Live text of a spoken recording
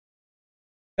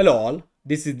Hello all,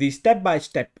 this is the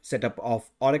step-by-step setup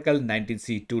of Oracle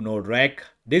 19c2 node RAC.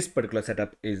 This particular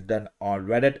setup is done on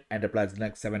Red Hat Enterprise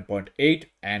Linux 7.8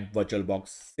 and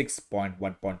VirtualBox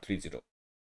 6.1.30.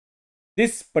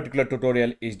 This particular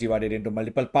tutorial is divided into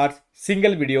multiple parts,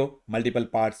 single video, multiple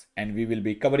parts, and we will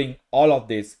be covering all of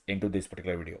this into this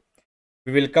particular video.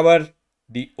 We will cover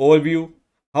the overview,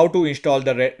 how to install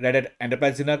the Red Hat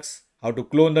Enterprise Linux, how to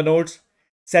clone the nodes,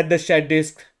 set the shared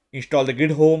disk, install the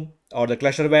grid home or the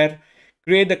clusterware,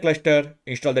 create the cluster,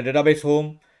 install the database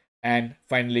home, and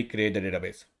finally create the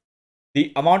database.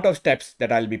 The amount of steps that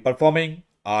I'll be performing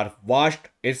are vast.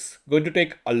 It's going to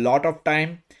take a lot of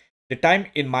time. The time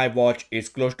in my watch is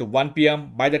close to 1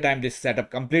 p.m. By the time this setup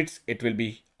completes, it will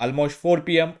be almost 4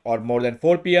 p.m. or more than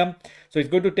 4 p.m. So it's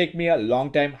going to take me a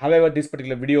long time. However, this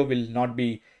particular video will not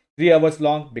be 3 hours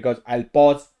long because I'll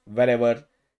pause wherever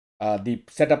the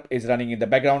setup is running in the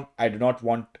background. I do not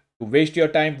want to waste your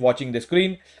time watching the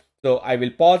screen. So I will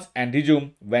pause and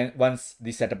resume once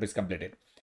the setup is completed.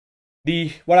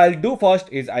 What I'll do first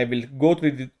is I will go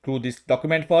through this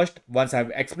document first. Once I've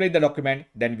explained the document,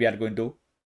 then we are going to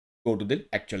go to the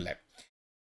actual lab.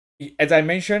 As I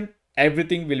mentioned,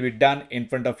 everything will be done in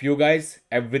front of you guys.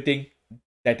 Everything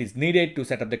that is needed to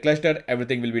set up the cluster,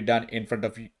 everything will be done in front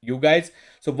of you guys.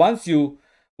 So once you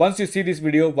see this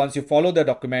video, once you follow the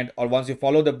document or once you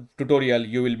follow the tutorial,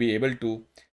 you will be able to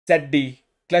set the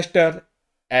cluster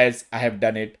as I have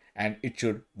done it, and it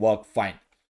should work fine.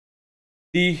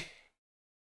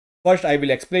 First, I will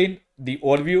explain the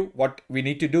overview, what we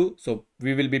need to do. So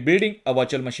we will be building a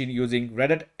virtual machine using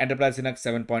Red Hat Enterprise Linux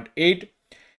 7.8.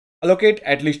 Allocate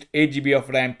at least 8 GB of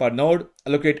RAM per node.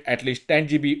 Allocate at least 10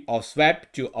 GB of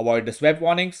swap to avoid the swap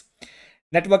warnings.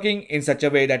 Networking in such a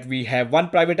way that we have one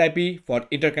private IP for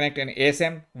interconnect and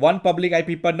ASM, one public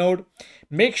IP per node.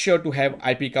 Make sure to have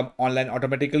IP come online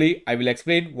automatically. I will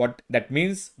explain what that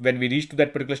means when we reach to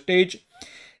that particular stage.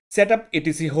 Set up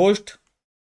etc host.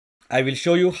 I will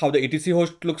show you how the etc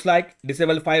host looks like.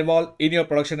 Disable firewall. In your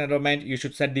production environment, you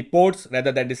should set the ports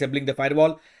rather than disabling the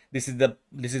firewall. This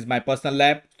is my personal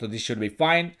lab, so this should be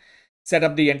fine. Set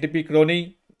up the NTP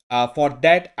cloning. For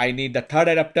that, I need the third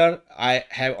adapter. I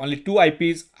have only 2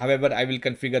 IPs. However, I will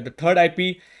configure the third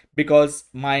IP because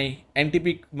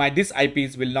this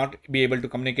IPs will not be able to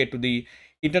communicate to the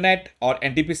internet or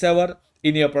NTP server.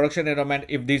 In your production environment,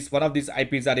 if one of these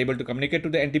IPs are able to communicate to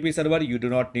the NTP server, you do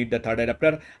not need the third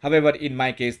adapter. However, in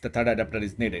my case, the third adapter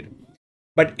is needed.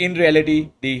 But in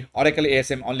reality, the Oracle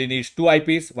ASM only needs 2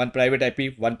 IPs, one private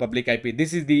IP, one public IP.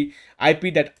 This is the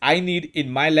IP that I need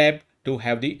in my lab to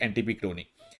have the NTP cloning.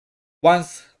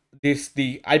 Once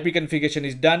the IP configuration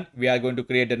is done, we are going to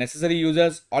create the necessary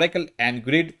users, Oracle and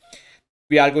grid.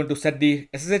 We are going to set the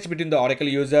SSH between the Oracle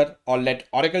user or let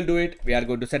Oracle do it. We are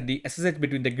going to set the SSH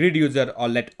between the grid user or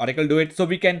let Oracle do it. So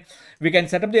we can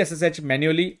set up the SSH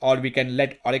manually or we can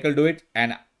let Oracle do it,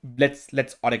 and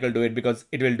let's Oracle do it because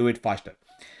it will do it faster.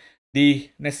 The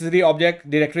necessary object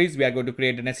directories, we are going to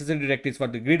create the necessary directories for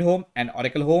the grid home and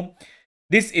Oracle home.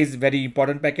 This is very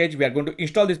important package. We are going to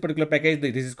install this particular package.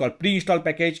 This is called pre-install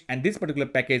package, and this particular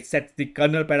package sets the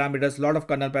kernel parameters, lot of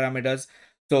kernel parameters.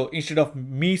 So instead of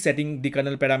me setting the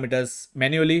kernel parameters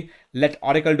manually, let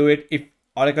Oracle do it. If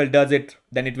Oracle does it,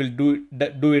 then it will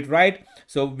do it right.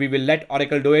 So we will let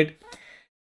Oracle do it.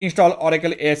 Install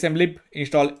Oracle ASM lib,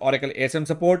 install Oracle ASM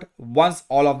support. Once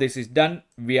all of this is done,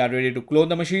 we are ready to clone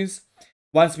the machines.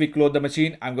 Once we clone the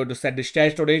machine, I'm going to set the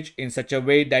shared storage in such a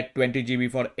way that 20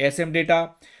 GB for ASM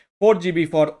data, 4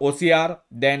 GB for OCR.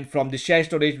 Then from the shared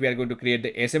storage, we are going to create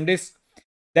the ASM disk.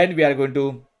 Then we are going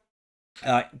to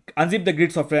unzip the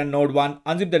grid software on node 1,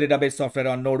 unzip the database software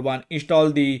on node 1,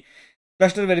 install the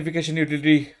cluster verification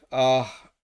utility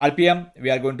RPM. We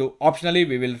are going to optionally,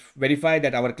 we will verify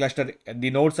that our cluster,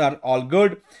 the nodes are all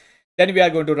good. Then we are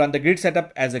going to run the grid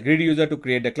setup as a grid user to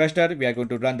create the cluster. We are going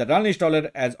to run the run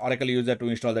installer as Oracle user to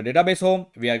install the database home.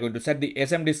 We are going to set the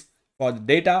ASM disk for the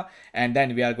data, and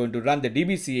then we are going to run the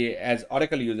DBCA as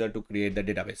Oracle user to create the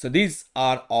database. So these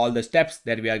are all the steps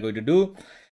that we are going to do.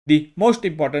 The most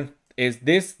important is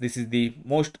this is the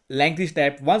most lengthy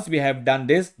step. Once we have done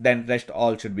this, then rest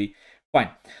all should be fine.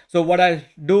 So what I'll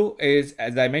do is,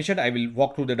 as I mentioned, I will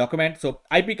walk through the document. So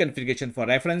IP configuration for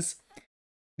reference.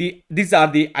 These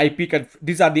are the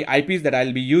IPs that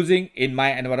I'll be using in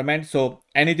my environment. So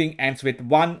anything ends with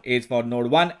 1 is for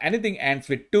node 1. Anything ends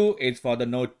with 2 is for the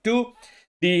node 2.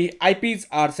 The IPs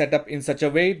are set up in such a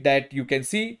way that you can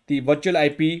see the virtual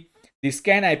IP, the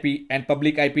scan IP and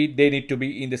public IP, they need to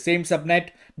be in the same subnet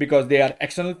because they are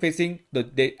external facing,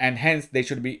 and hence they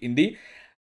should be in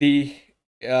the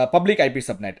public IP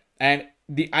subnet. And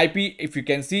the IP, if you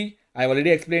can see, I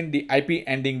already explained the IP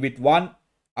ending with 1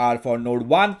 are for node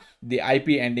 1, the IP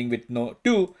ending with node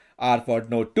 2 are for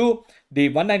node 2. The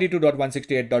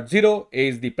 192.168.0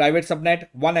 is the private subnet,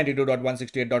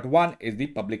 192.168.1 is the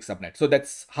public subnet. So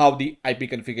that's how the IP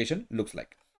configuration looks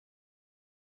like.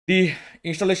 The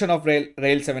installation of RHEL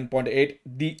 7.8,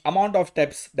 the amount of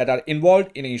steps that are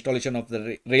involved in installation of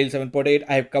the RHEL 7.8,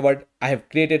 I have covered. I have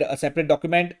created a separate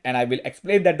document and I will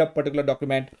explain that particular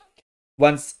document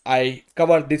once I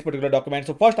cover this particular document.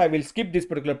 So first I will skip this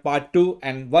particular part 2,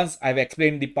 and once I have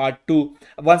explained the part 2,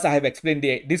 once I have explained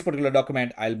this particular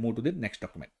document, I'll move to the next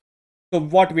document. So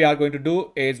what we are going to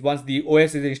do is, once the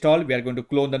OS is installed, we are going to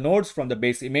clone the nodes from the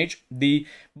base image.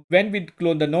 When we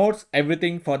clone the nodes,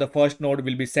 everything for the first node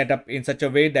will be set up in such a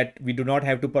way that we do not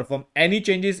have to perform any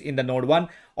changes in the node 1.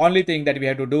 Only thing that we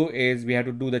have to do is we have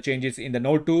to do the changes in the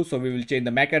node 2. So we will change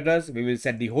the MAC address, we will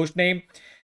set the host name,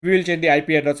 we will change the IP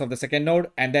address of the second node,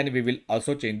 and then we will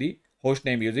also change the host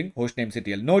name using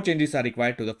hostnamectl. No changes are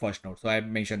required to the first node. So I have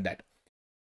mentioned that.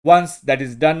 Once that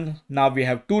is done, now we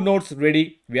have 2 nodes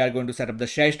ready. We are going to set up the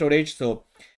shared storage. So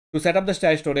to set up the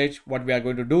shared storage, what we are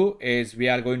going to do is we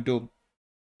are going to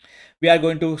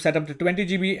set up the 20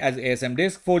 GB as ASM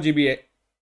disk, 4 GB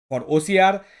for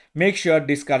OCR. Make sure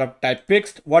disk are of type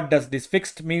fixed. What does this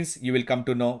fixed means? You will come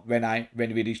to know when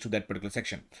we reach to that particular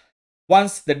section.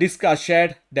 Once the disks are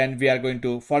shared, then we are going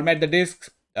to format the disks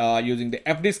using the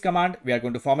fdisk command. We are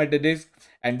going to format the disk,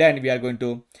 and then we are going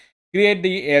to create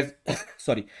the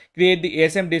create the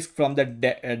ASM disk from the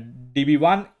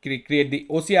DB1, create the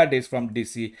OCR disk from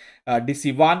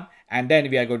DC1, and then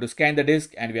we are going to scan the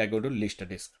disk and we are going to list the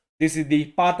disk. This is the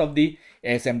path of the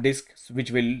ASM disk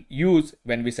which we'll use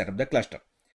when we set up the cluster.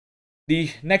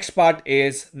 The next part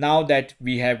is, now that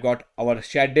we have got our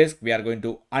shared disk, we are going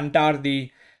to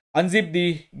unzip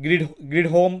the grid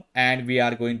home, and we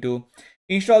are going to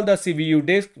install the CVU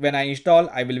disk. When I install,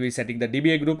 I will be setting the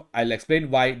DBA group. I'll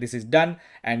explain why this is done.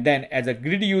 And then as a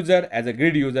grid user,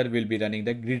 we'll be running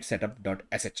the grid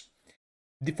setup.sh.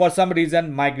 For some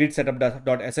reason, my grid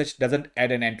setup.sh doesn't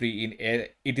add an entry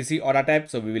in etc aura type.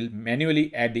 So we will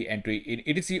manually add the entry in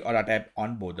etc aura type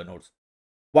on both the nodes.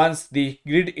 Once the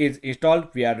grid is installed,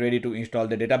 we are ready to install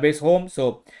the database home.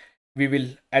 So we will,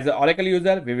 as an Oracle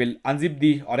user, we will unzip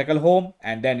the Oracle home,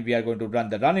 and then we are going to run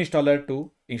the run installer to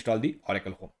install the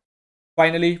Oracle home.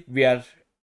 Finally, we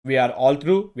are all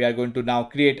through. We are going to now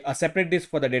create a separate disk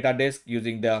for the data disk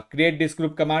using the create disk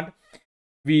group command.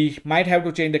 We might have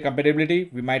to change the compatibility.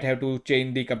 We might have to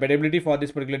change the compatibility for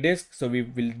this particular disk. So we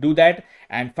will do that.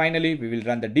 And finally, we will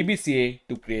run the DBCA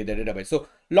to create the database. So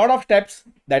a lot of steps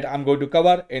that I'm going to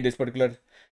cover in this particular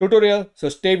tutorial. So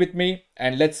stay with me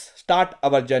and let's start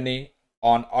our journey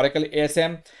on Oracle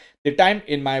ASM. The time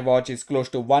in my watch is close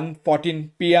to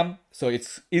 1:14 p.m. So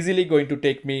it's easily going to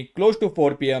take me close to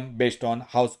 4 p.m. based on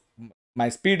how my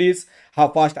speed is, how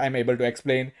fast I'm able to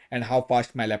explain, and how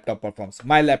fast my laptop performs.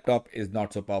 My laptop is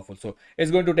not so powerful, so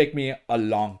it's going to take me a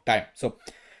long time. So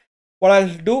what I'll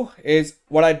do is,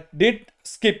 what I did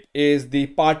skip is the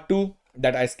part 2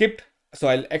 that I skipped. So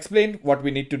I'll explain what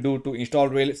we need to do to install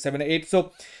RHEL 7.8.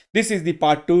 So this is the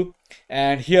part 2,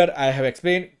 and here I have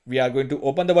explained we are going to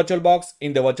open the VirtualBox.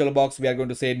 In the VirtualBox, we are going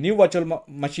to say new virtual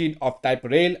machine of type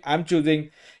RHEL. I'm choosing,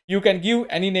 you can give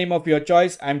any name of your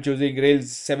choice. I'm choosing RHEL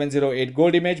 7.8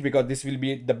 gold image because this will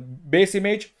be the base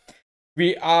image.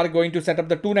 We are going to set up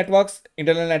the 2 networks,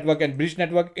 internal network and bridge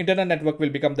network. Internal network will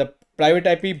become the private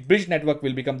IP, bridge network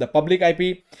will become the public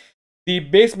IP. The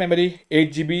base memory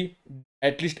 8 GB,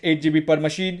 at least 8 GB per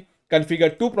machine.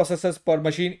 Configure 2 processors per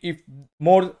machine. If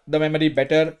more the memory,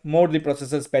 better, more the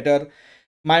processors, better.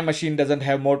 My machine doesn't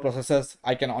have more processors.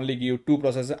 I can only give 2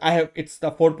 processors. It's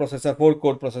the 4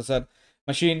 core processor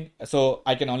machine. So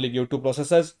I can only give 2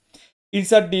 processors.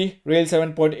 Insert the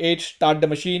RHEL 7.8, start the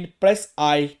machine, press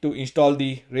I to install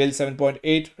the RHEL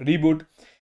 7.8, reboot,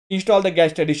 install the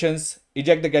guest editions,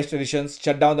 eject the guest editions,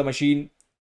 shut down the machine,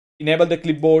 enable the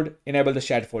clipboard, enable the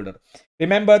shared folder.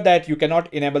 Remember that you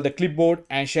cannot enable the clipboard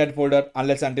and shared folder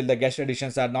unless until the guest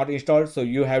editions are not installed. So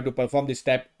you have to perform this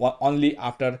step only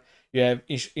after you have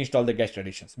installed the guest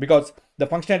editions, because the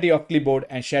functionality of clipboard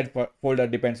and shared folder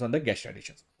depends on the guest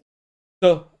editions.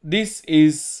 So this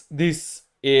is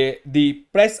the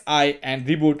press I and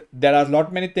reboot. There are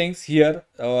many things here.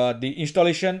 The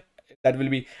installation, that will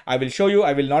be, I will show you,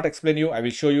 I will not explain you, I will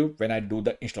show you when I do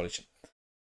the installation.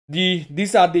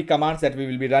 These are the commands that we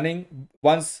will be running.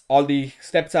 Once all the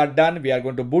steps are done, we are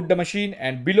going to boot the machine,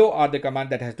 and below are the command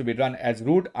that has to be run as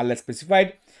root unless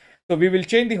specified. So we will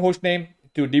change the host name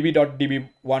to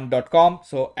db.db1.com.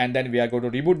 So, and then we are going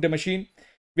to reboot the machine.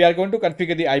 we are going to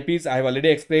configure the IPs. I have already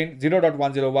explained.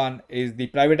 0.101 is the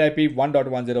private IP,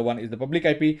 1.101 is the public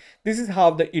IP. This is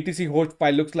how the etc host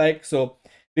file looks like. So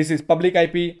this is public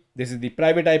IP, this is the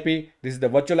private IP, this is the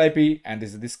virtual IP, and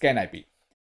this is the scan IP.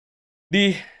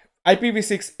 The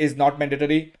IPv6 is not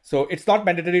mandatory, so it's not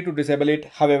mandatory to disable it.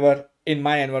 However, in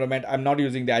my environment, I'm not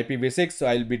using the IPv6, so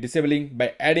I'll be disabling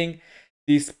by adding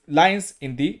these lines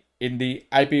in the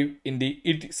IP in the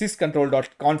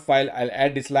syscontrol.conf file. I'll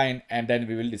add this line and then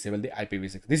we will disable the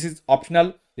IPv6. This is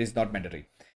optional. This is not mandatory.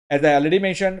 As I already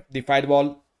mentioned, the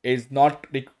firewall is not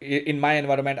in my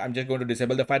environment. I'm just going to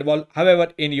disable the firewall.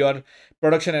 However, in your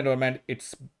production environment,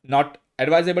 it's not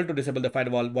advisable to disable the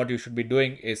firewall. What you should be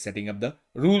doing is setting up the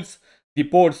rules, the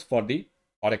ports for the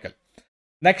Oracle.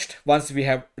 Next, once we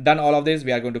have done all of this,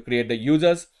 we are going to create the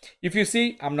users. If you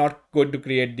see, I'm not going to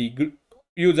create the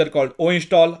user called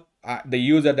oinstall. The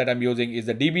user that I'm using is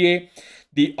the DBA.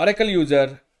 The Oracle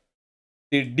user,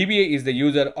 the DBA is the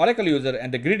user, Oracle user,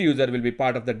 and the grid user will be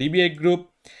part of the DBA group.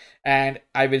 And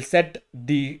I will set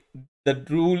the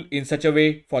rule in such a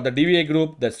way for the DBA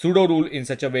group, the sudo rule in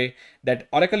such a way that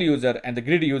Oracle user and the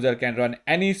grid user can run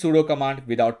any sudo command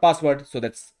without password. So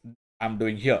that's I'm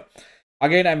doing here.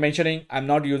 Again, I'm mentioning I'm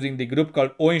not using the group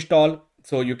called oinstall.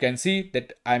 So you can see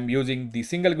that I'm using the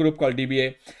single group called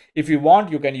DBA. If you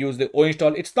want, you can use the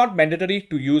oinstall. It's not mandatory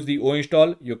to use the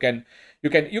oinstall. You can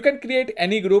create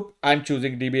any group. I'm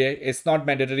choosing DBA. It's not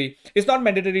mandatory. It's not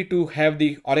mandatory to have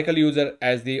the Oracle user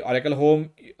as the Oracle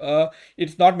home.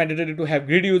 It's not mandatory to have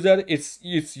grid user.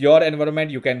 It's your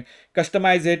environment. You can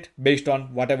customize it based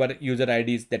on whatever user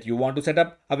IDs that you want to set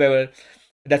up. However,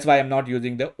 that's why I'm not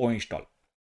using the oinstall.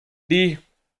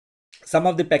 Some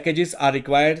of the packages are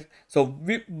required. So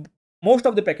most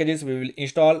of the packages we will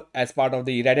install as part of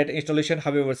the Red Hat installation.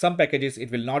 However, some packages it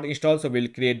will not install. So we'll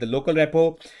create the local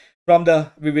repo. From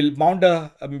the we will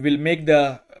make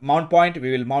the mount point.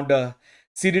 We will mount the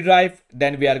CD drive.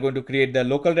 Then we are going to create the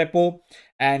local repo.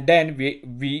 And then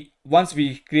once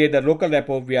we create the local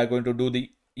repo, we are going to do the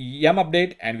yum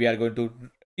update, and we are going to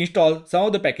install some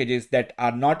of the packages that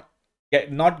are not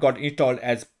got installed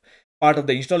as part of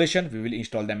the installation. We will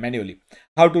install them manually.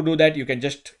 How to do that?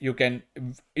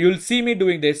 You'll see me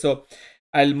doing this. So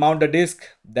I'll mount the disk,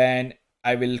 then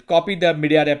I will copy the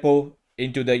media repo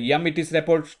into the yum etis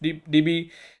repo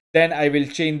db. Then I will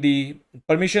change the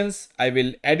permissions. I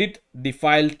will edit the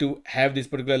file to have these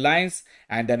particular lines,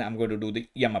 and then I'm going to do the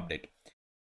yum update.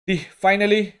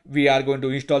 Finally, we are going to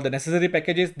install the necessary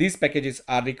packages. These packages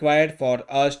are required for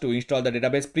us to install the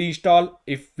database pre-install.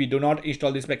 If we do not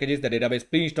install these packages, the database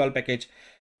pre-install package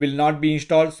will not be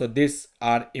installed. So these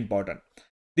are important.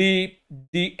 The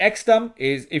xterm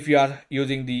is if you are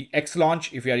using the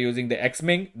xlaunch, if you are using the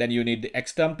xming, then you need the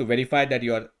xterm to verify that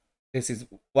this is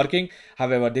working.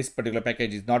 However, this particular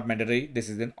package is not mandatory. This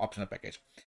is an optional package.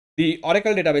 The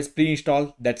Oracle database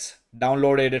pre-install that's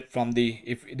downloaded from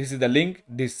if this is the link,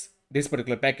 this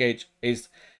particular package is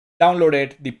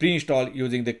downloaded the pre-install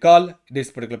using the curl.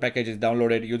 This particular package is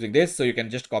downloaded using this, so you can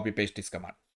just copy paste this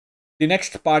command. The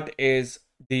next part is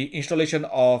the installation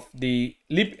of the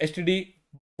libstd.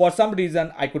 For some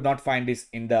reason, I could not find this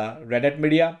in the Red Hat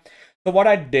media. So what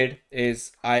I did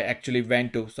is I actually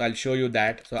went to, so I'll show you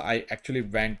that. So I actually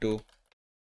went to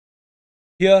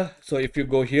here. So if you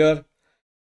go here,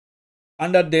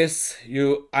 under this,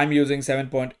 I'm using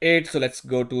 7.8. So let's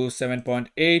go to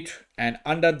 7.8. And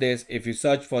under this, if you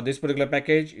search for this particular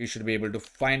package, you should be able to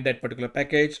find that particular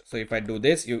package. So if I do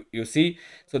this, you see,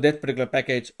 so that particular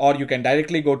package, or you can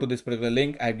directly go to this particular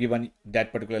link. I've given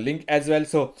that particular link as well.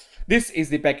 So this is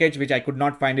the package which I could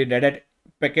not find in Red Hat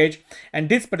package. And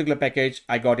this particular package,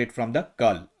 I got it from the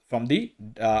curl, from the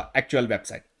actual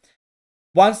website.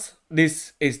 Once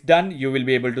this is done, you will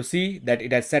be able to see that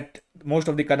it has set most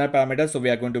of the kernel parameters. So we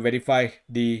are going to verify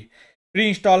the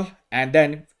pre-install, and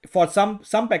then for some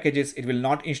packages it will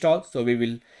not install. So we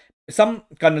will some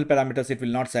kernel parameters it will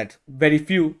not set, very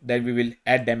few, then we will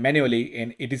add them manually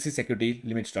in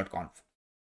etcsecuritylimits.conf.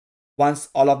 Once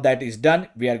all of that is done,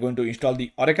 we are going to install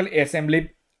the Oracle ASM lib.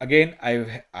 Again,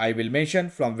 I will mention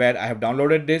from where I have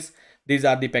downloaded this. These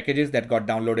are the packages that got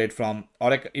downloaded from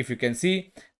Oracle. If you can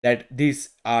see that these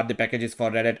are the packages for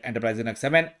Red Hat Enterprise Linux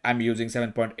 7. I'm using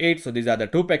 7.8. So these are the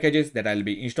two packages that I'll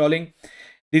be installing.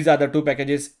 These are the two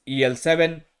packages,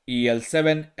 EL7,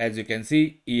 as you can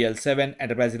see, EL7,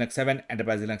 Enterprise Linux 7,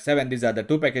 Enterprise Linux 7. These are the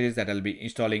two packages that I'll be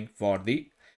installing for the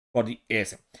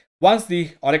ASM. Once the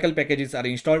Oracle packages are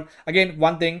installed, again,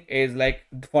 one thing is like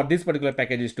for this particular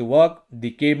packages to work,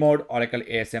 the K mode Oracle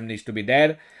ASM needs to be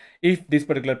there. If this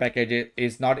particular package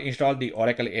is not installed, the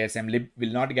Oracle ASM lib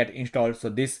will not get installed. So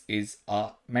this is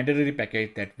a mandatory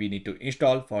package that we need to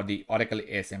install for the Oracle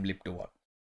ASM lib to work.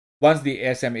 Once the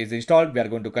ASM is installed, we are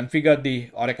going to configure the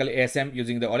Oracle ASM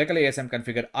using the Oracle ASM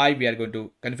configure I. We are going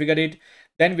to configure it.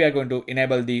 Then we are going to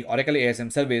enable the Oracle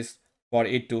ASM service for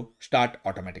it to start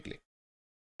automatically.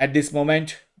 At this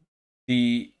moment,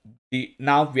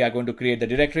 now we are going to create the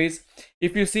directories.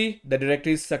 If you see the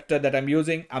directories sector that I'm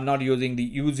using, I'm not using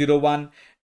the U01.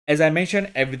 As I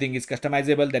mentioned, everything is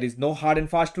customizable. There is no hard and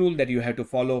fast rule that you have to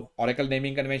follow Oracle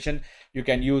naming convention. You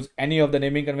can use any of the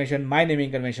naming convention. My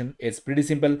naming convention is pretty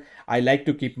simple. I like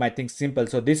to keep my things simple.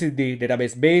 So this is the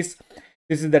database base.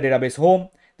 This is the database home.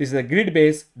 This is the grid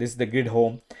base. This is the grid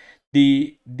home.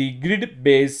 The grid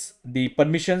base, the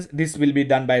permissions, this will be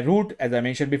done by root, as I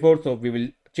mentioned before. So we will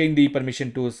change the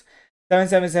permission to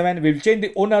 777. We will change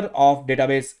the owner of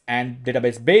database and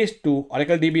database base to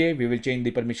Oracle DBA. We will change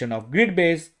the permission of grid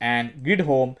base and grid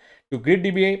home to grid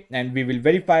DBA, and we will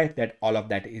verify that all of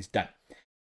that is done.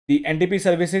 The NTP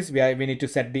services, we need to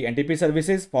set the NTP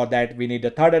services. For that, we need the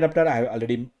third adapter. I have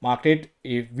already marked it.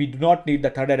 If we do not need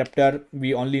the third adapter,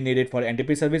 we only need it for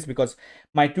NTP service, because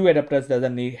my two adapters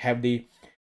doesn't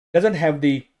have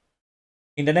the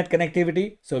internet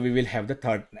connectivity. So we will have the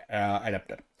third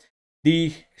adapter.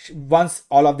 Once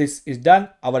all of this is done,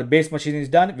 our base machine is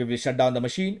done, we will shut down the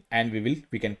machine and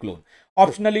we can clone.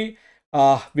 Optionally,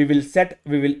 we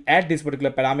will add these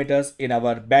particular parameters in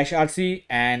our bash RC,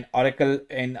 and Oracle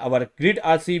in our grid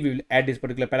RC, we will add these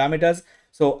particular parameters.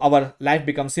 So our life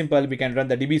becomes simple. We can run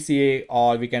the DBCA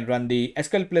or we can run the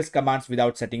SQL plus commands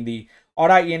without setting the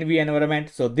Aura env environment.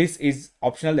 So this is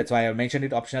optional. That's why I mentioned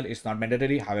it optional. It's not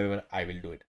mandatory. However, I will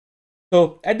do it.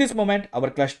 So at this moment,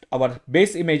 our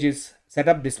base image is set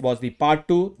up. This was the part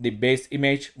 2. The base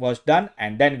image was done,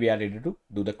 and then we are ready to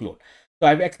do the clone. So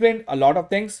I've explained a lot of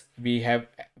things.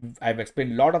 I've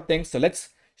explained a lot of things. So let's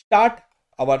start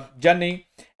our journey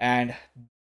and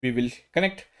we will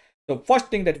connect. So first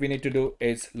thing that we need to do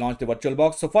is launch the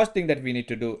VirtualBox. So first thing that we need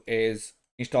to do is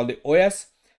install the OS.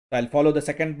 So I'll follow the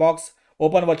second box.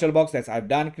 Open VirtualBox, that's I've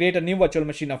done. Create a new virtual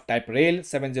machine of type RHEL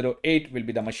 7.8 will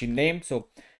be the machine name. So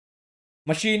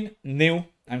machine new,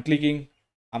 I'm clicking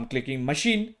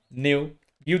machine new,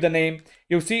 give the name.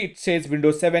 You see it says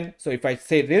Windows 7. So if I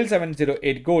say RHEL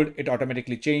 7.8 gold, it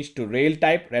automatically changed to RHEL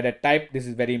type, Red Hat type. This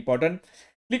is very important.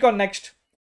 Click on next.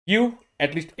 Give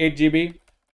at least 8 GB.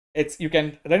 You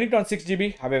can run it on 6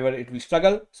 GB, however it will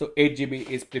struggle. So 8 GB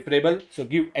is preferable. So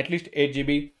give at least 8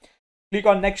 GB. Click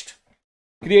on next.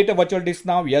 Create a virtual disk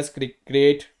now. Yes, click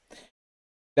create.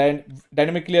 Then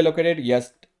dynamically allocated.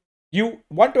 Yes. You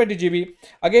 120 GB.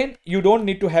 Again, you don't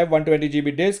need to have 120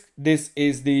 GB disk.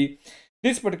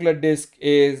 This particular disk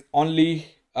is only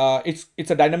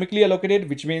it's a dynamically allocated,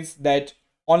 which means that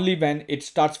only when it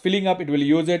starts filling up, it will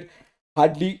use it.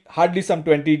 Hardly some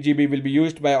 20 GB will be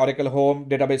used by Oracle Home,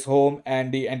 Database Home,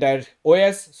 and the entire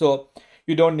OS. So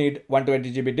you don't need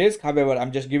 120 GB disk. However,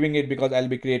 I'm just giving it because I'll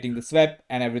be creating the swap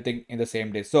and everything in the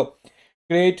same disk. So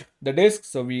create the disk.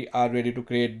 So we are ready to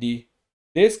create the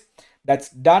disk. That's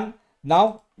done.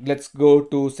 Now let's go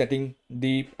to setting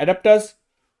the adapters.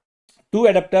 Two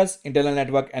adapters, internal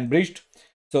network and bridged.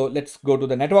 So let's go to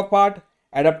the network part.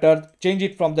 Adapter, change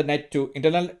it from the net to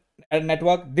internal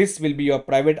network. This will be your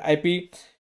private IP.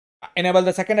 Enable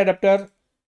the second adapter.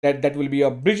 That will be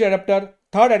your bridge adapter.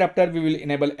 Third adapter we will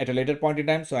enable at a later point in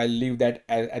time. So I'll leave that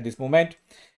at this moment.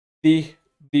 We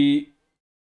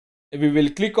will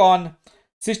click on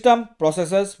system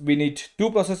processors. We need two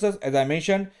processors, as I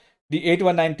mentioned. The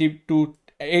 8190 to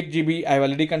 8 GB I have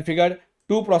already configured.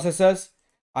 Two processors.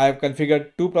 I have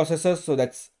configured two processors. So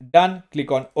that's done.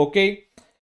 Click on OK.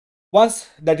 Once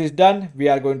that is done, we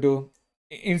are going to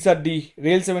insert the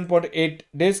RHEL 7.8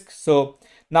 disk. So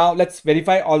now let's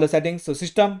verify all the settings. So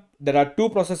system, there are two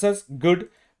processors, good.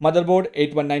 Motherboard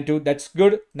 8192, that's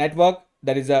good. Network,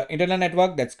 there is a internal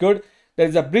network, that's good. There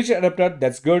is a bridge adapter,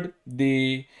 that's good.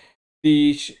 The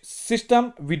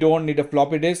system, we don't need a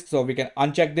floppy disk, so we can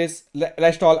uncheck this.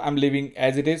 Rest all I'm leaving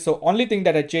as it is. So only thing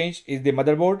that I changed is the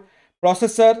motherboard,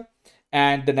 processor,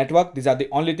 and the network. These are the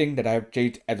only thing that I have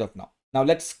changed as of now. Now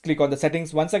let's click on the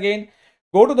settings once again.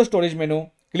 Go to the storage menu,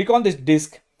 click on this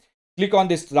disk, click on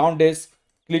this round disk,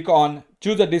 click on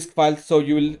choose a disk file. So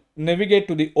you will navigate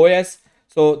to the OS.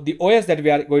 So the OS that we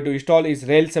are going to install is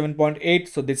RHEL 7.8.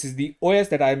 So this is the OS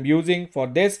that I am using for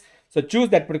this. So choose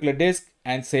that particular disk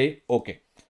and say OK.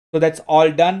 So that's all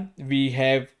done. We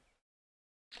have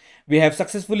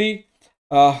successfully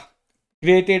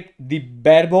created the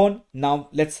barebone. Now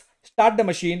let's start the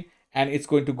machine, and it's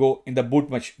going to go in the boot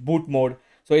mode.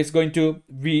 So it's going to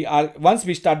once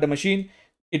we start the machine,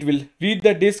 it will read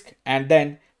the disk, and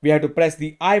then we have to press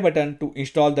the I button to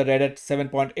install the RHEL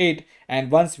 7.8. And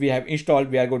once we have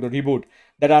installed, we are going to reboot.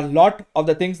 There are a lot of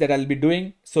the things that I'll be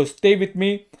doing, so stay with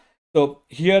me. So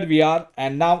here we are,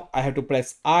 and now I have to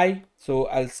press I. So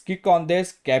I'll click on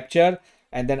this capture,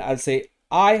 and then I'll say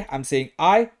I'm saying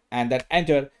I, and then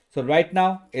enter. So right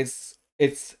now it's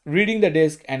reading the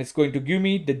disk, and it's going to give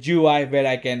me the GUI where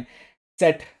I can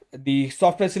set the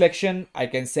software selection, I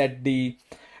can set the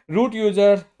root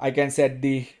user, I can set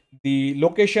the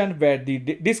location where the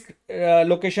disk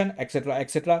location, etc,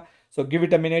 etc. So give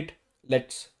it a minute.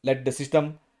 Let's let the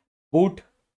system boot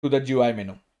to the GUI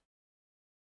menu.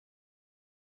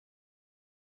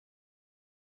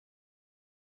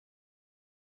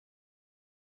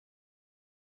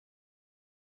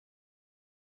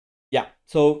 Yeah,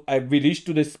 so we reached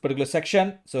to this particular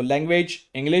section. So language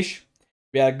English,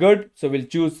 we are good. So we'll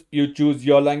choose, you choose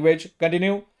your language.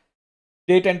 Continue.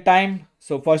 Date and time.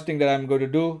 So first thing that I'm going to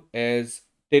do is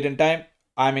date and time.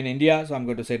 I'm in India, so I'm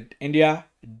going to set India.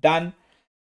 Done.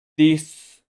 The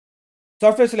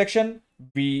software selection,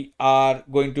 we are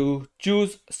going to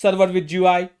choose server with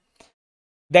GUI.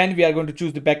 Then we are going to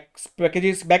choose the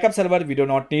packages. Backup server, we do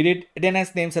not need it.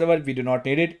 DNS name server, we do not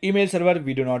need it. Email server,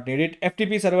 we do not need it.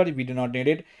 FTP server, we do not need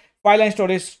it. File and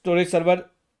storage server,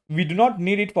 we do not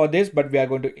need it for this, but we are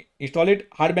going to install it.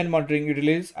 Hardware monitoring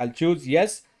utilities, I'll choose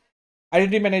yes.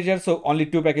 Identity manager, so only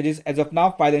 2 packages as of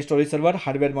now. File and storage server,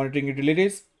 hardware monitoring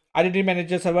utilities. Identity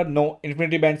manager server, no.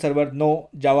 Infinity band server, no.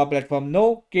 Java platform,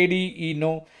 no. KDE,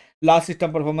 no. Last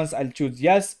system performance, I'll choose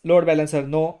yes. Load balancer,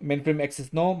 no. Mainframe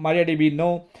access, no. MariaDB,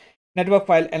 no. Network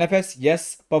file NFS,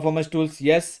 yes. Performance tools,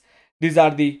 yes. These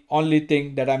are the only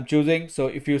thing that I'm choosing. So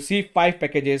if you see 5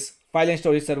 packages: file and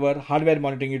storage server, hardware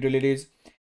monitoring utilities,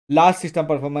 last system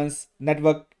performance,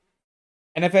 network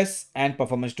NFS, and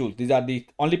performance tools. These are the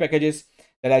only packages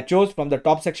that I chose from the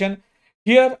top section.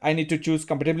 Here I need to choose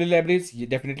compatibility libraries,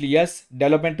 definitely yes.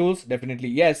 Development tools, definitely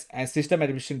yes. And system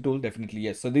administration tool, definitely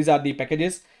yes. So these are the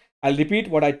packages. I'll repeat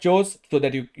what I chose so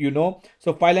that you know.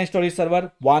 So file and storage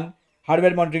server 1,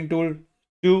 hardware monitoring tool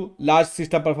 2, large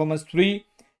system performance 3,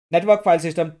 network file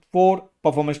system 4,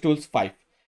 performance tools 5.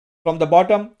 From the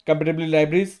bottom, compatibility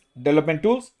libraries, development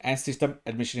tools, and system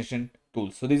administration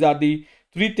tools. So these are the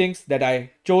 3 things that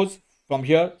I chose from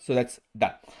here. So that's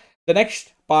done. The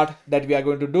next part that we are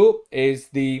going to do is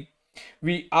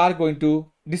we are going to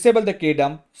disable the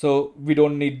kdump. So we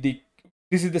don't need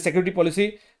this is the security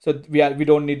policy. So we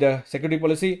don't need the security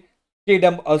policy.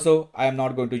 Kdump also, I am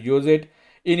not going to use it.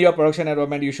 In your production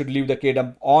environment, you should leave the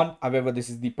kdump on. However, this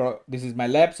is my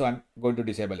lab, so I'm going to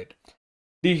disable it.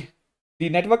 The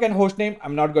network and host name,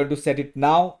 I'm not going to set it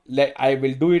now. I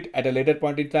will do it at a later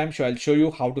point in time. So I'll show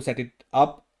you how to set it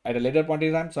up at a later point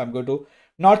in time. So I'm going to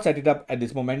not set it up at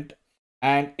this moment.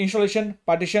 And installation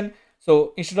partition.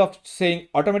 So instead of saying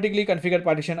automatically configure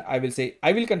partition, I will say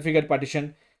I will configure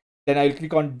partition. Then I will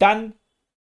click on done.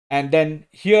 And then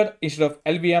here, instead of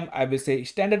LVM, I will say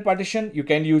standard partition. You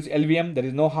can use LVM. There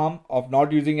is no harm of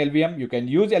not using LVM. You can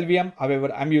use LVM.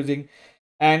 However, I'm using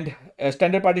and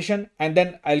standard partition, and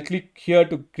then I'll click here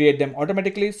to create them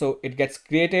automatically. So it gets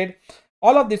created.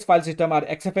 All of these file system are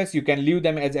XFS. You can leave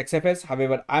them as XFS.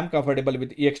 However, I'm comfortable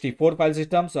with ext4 file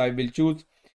system. So I will choose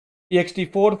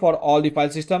ext4 for all the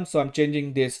file systems. So I'm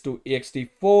changing this to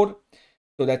ext4.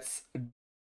 So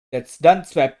that's done.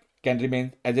 Swap can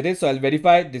remain as it is. So I'll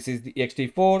verify this is the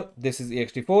ext4, this is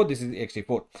ext4, this is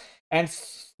ext4.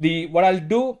 And what I'll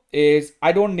do is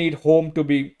I don't need home to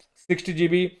be 60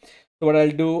 GB. So what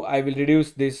I'll do, I will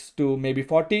reduce this to maybe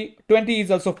 40. 20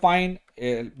 is also fine,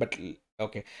 but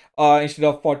okay. Instead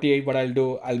of 48, what I'll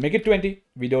do, I'll make it 20.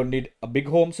 We don't need a big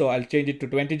home, so I'll change it to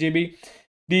 20 GB.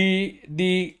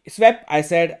 The swap, I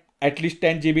said at least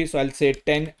 10 GB, so I'll say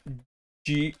 10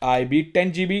 GB,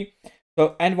 10 GB.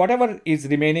 So, and whatever is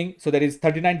remaining, so there is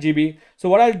 39 GB. So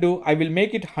what I'll do, I will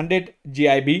make it 100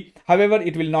 GB. However,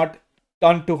 it will not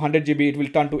turn to 100 GB, it will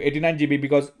turn to 89 GB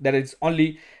because there is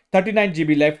only 39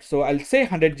 GB left. So I'll say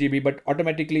 100 GB, but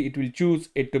automatically it will choose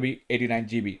it to be 89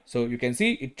 GB. So you can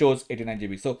see it chose 89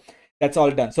 GB. So that's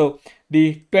all done. So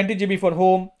the 20 GB for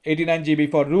home, 89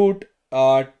 GB for root,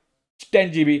 10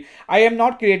 GB. I am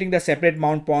not creating the separate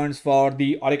mount points for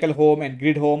the Oracle home and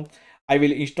grid home. I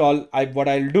will install, what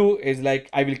I'll do is like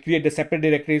I will create the separate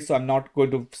directories. So I'm not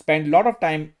going to spend a lot of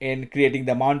time in creating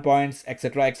the mount points,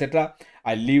 etc, etc.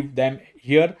 I'll leave them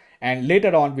here, and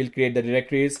later on we'll create the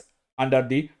directories under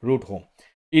the root home.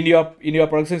 In your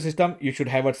production system, you should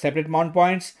have a separate mount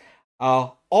points,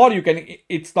 or you can,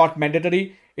 it's not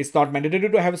mandatory. It's not mandatory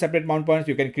to have a separate mount points.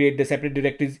 You can create the separate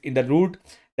directories in the root.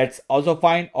 That's also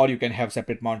fine, or you can have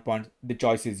separate mount points. The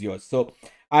choice is yours. So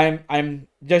I'm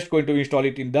just going to install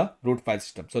it in the root file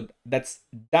system. So that's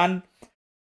done.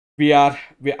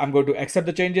 I'm going to accept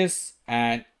the changes,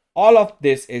 and all of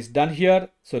this is done here.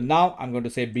 So now I'm going to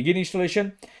say begin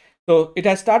installation. So it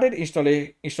has started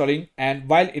installing, and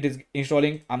while it is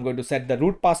installing, I'm going to set the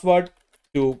root password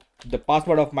to the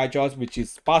password of my choice, which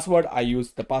is password. I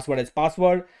use the password as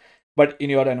password, but in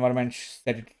your environment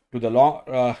set it to the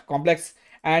long complex.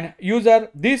 And user,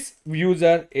 this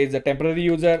user is a temporary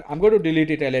user. I'm going to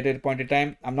delete it at a later point in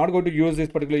time. I'm not going to use this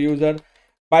particular user.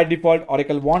 By default,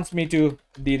 Oracle wants me to,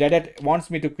 the Red Hat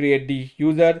wants me to create the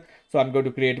user. So I'm going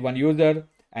to create one user,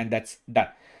 and that's done.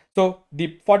 So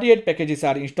the 48 packages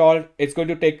are installed. It's going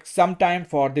to take some time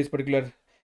for this particular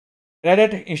Red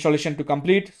Hat installation to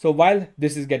complete. So while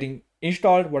this is getting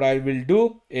installed, what I will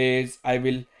do is I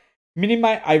will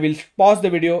pause the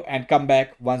video and come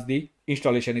back once the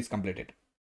installation is completed.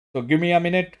 So give me a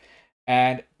minute,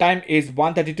 and time is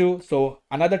 1:32. So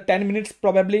another 10 minutes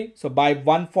probably. So by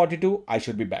 1:42, I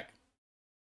should be back.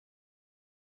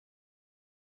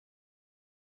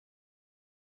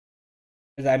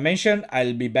 As I mentioned, I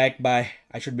should be back by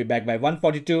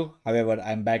 1:42. However,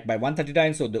 I'm back by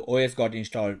 1:39. So the OS got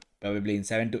installed probably in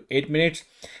 7 to 8 minutes.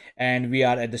 And we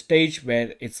are at the stage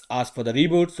where it's asked for the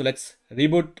reboot. So let's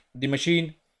reboot the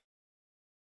machine.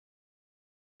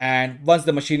 And once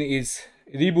the machine is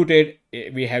rebooted,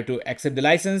 we have to accept the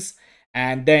license.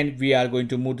 And then we are going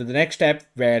to move to the next step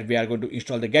where we are going to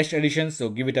install the guest edition. So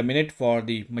give it a minute for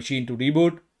the machine to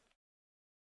reboot.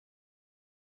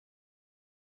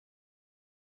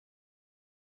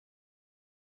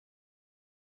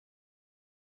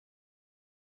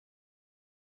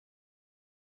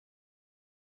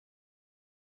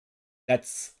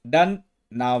 That's done.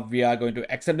 Now we are going to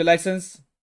accept the license.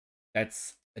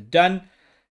 That's done.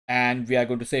 And we are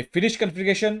going to say finish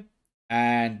configuration.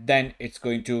 And then it's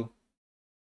going to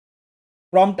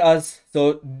prompt us.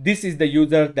 So this is the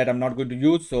user that I'm not going to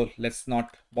use. So let's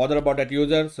not bother about that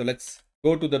user. So let's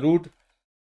go to the root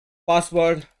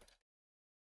password.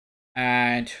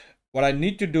 And what I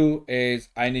need to do is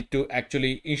I need to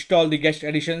actually install the guest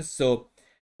editions. So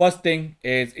first thing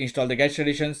is install the guest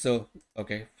editions. So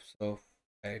okay, so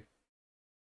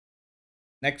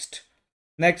next,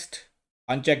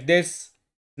 uncheck this,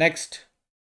 next,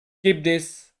 keep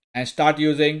this and start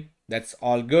using. That's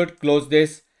all good. Close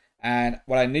this. And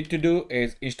what I need to do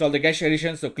is install the guest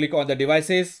edition. So click on the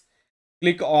devices,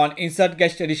 click on insert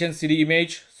guest edition CD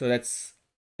image. So that's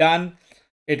done.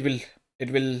 It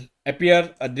will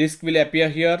appear, a disk will appear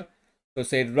here. So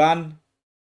say run.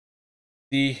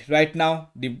 Right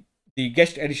now the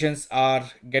guest editions are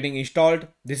getting installed.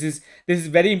 This is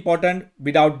very important.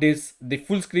 Without this, the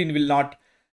full screen will not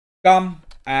come,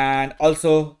 and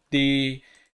also the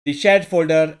shared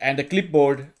folder and the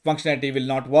clipboard functionality will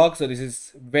not work. So this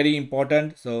is very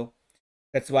important. So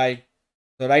that's why.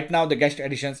 So right now the guest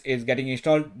editions is getting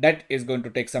installed. That is going to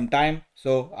take some time.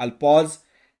 So I'll pause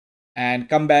and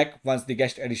come back once the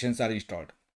guest editions are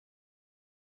installed.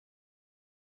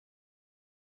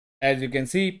 As you can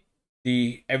see,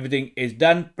 everything is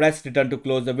done. Press return to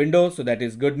close the window. So that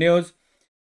is good news.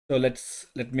 So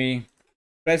let me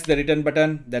press the return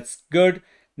button. That's good.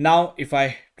 Now if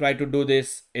I try to do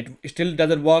this, it still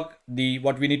doesn't work.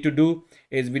 What we need to do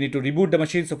is we need to reboot the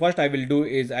machine. So first I will do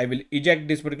is I will eject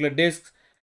this particular disk.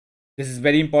 This is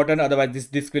very important, otherwise this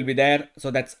disk will be there.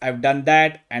 So that's, I've done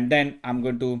that, and then I'm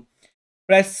going to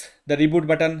press the reboot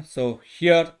button. So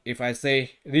here if I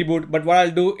say reboot, but what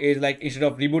I'll do is, like, instead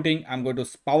of rebooting, I'm going to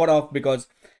power off, because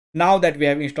now that we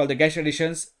have installed the guest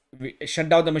editions, we shut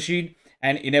down the machine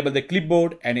and enable the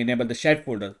clipboard and enable the shared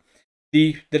folder.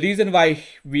 The reason why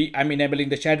I'm enabling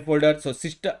the shared folder, so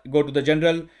system, go to the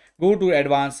general, go to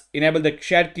advanced, enable the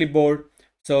shared clipboard.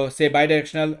 So say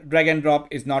bidirectional, drag and drop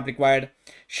is not required.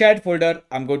 Shared folder,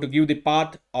 I'm going to give the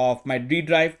path of my D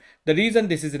drive. The reason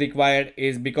this is required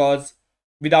is because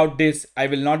without this, I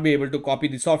will not be able to copy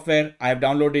the software. I have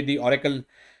downloaded the Oracle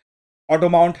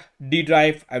automount D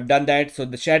drive. I've done that. So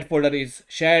the shared folder is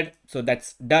shared. So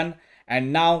that's done.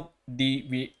 And now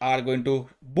we are going to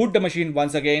boot the machine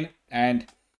once again, and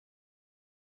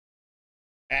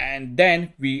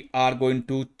then we are going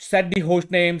to set the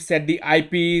host name, set the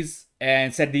IPs,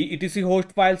 and set the etc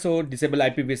host file. So disable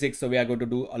IPv6. So we are going to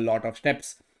do a lot of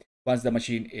steps once the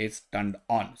machine is turned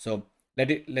on. So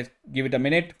let's give it a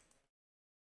minute.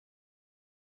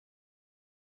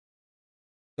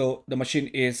 So the machine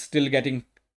is still getting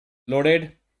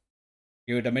loaded.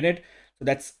 Give it a minute. So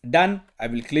that's done. I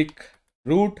will click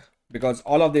root, because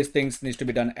all of these things needs to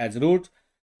be done as root.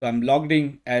 So I'm logged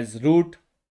in as root,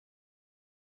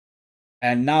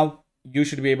 and now you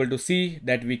should be able to see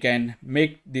that we can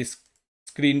make this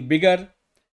screen bigger.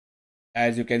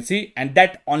 as you can see, and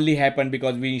that only happened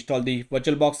because we installed the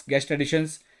VirtualBox guest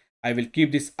editions. I will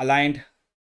keep this aligned,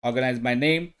 organize my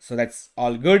name, so that's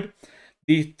all good.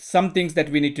 The some things that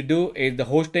we need to do is the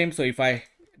host name. So if I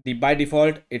by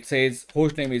default it says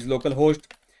host name is localhost,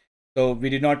 so we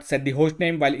did not set the host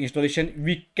name while installation.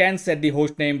 We can set the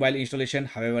host name while installation,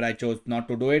 however I chose not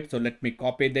to do it. So let me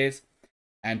copy this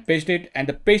and paste it, and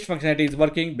the paste functionality is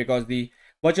working because the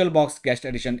VirtualBox guest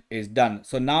edition is done.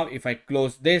 So now if I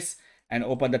close this and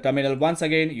open the terminal once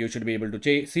again, you should be able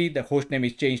to see the host name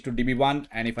is changed to db1,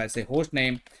 and if I say host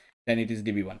name, then it is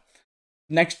db1.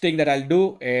 Next thing that I'll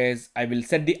do is I will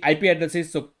set the IP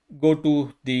addresses. So go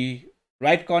to the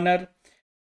right corner,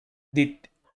 choose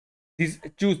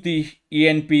the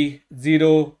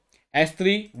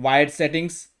ENP0S3 wired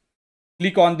settings,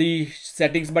 click on the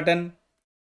settings button,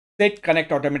 set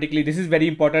connect automatically. This is very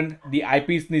important. The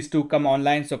IPs needs to come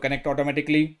online, so connect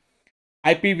automatically.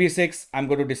 IPv6, I'm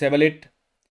going to disable it,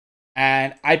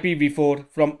 and IPv4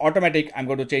 from automatic I'm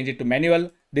going to change it to manual.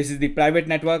 This is the private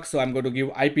network, so I'm going to give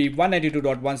IP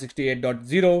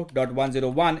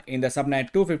 192.168.0.101 in the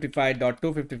subnet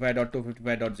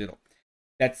 255.255.255.0.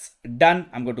 That's done.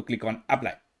 I'm going to click on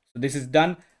apply. So this is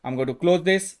done. I'm going to close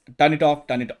this, turn it off,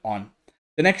 turn it on.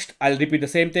 The next, I'll repeat the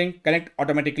same thing. Connect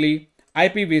automatically.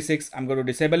 IPv6, I'm going to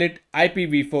disable it.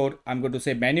 IPv4, I'm going to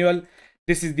say manual.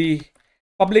 This is the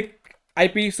public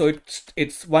IP, so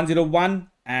it's 101,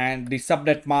 and the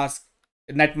subnet mask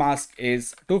net mask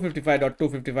is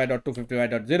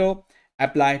 255.255.255.0.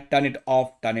 Apply, turn it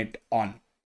off, turn it on.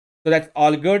 So that's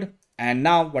all good. And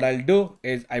now what I'll do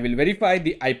is I will verify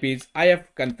the IPs I have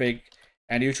configured,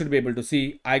 and you should be able to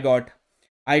see I got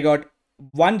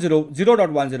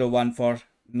 0.101 for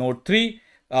node 3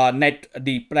 net,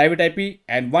 the private IP,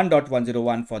 and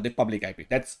 1.101 for the public IP.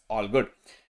 That's all good.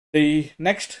 The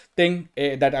next thing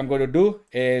that I'm going to do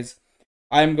is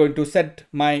I'm going to set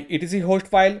my etc host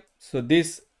file. So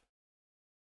this,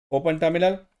 open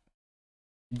terminal,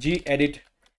 gedit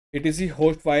etc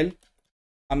host file.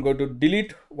 I'm going to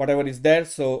delete whatever is there.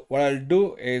 So what I'll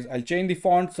do is I'll change the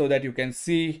font so that you can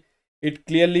see it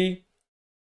clearly.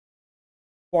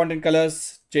 Font and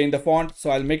colors, change the font. So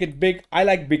I'll make it big. I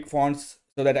like big fonts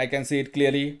so that I can see it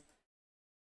clearly.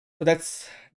 So that's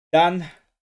done.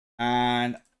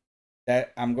 And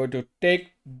that I'm going to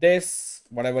take this,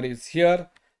 whatever is here,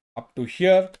 up to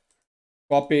here,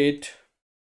 copy it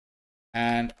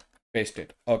and paste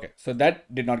it. Okay, so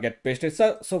that did not get pasted.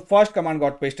 So first command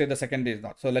got pasted, the second is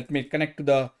not. So let me connect to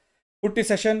the putty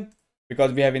session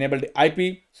because we have enabled the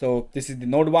IP. So this is the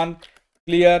node 1,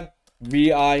 clear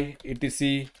vi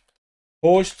etc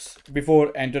hosts.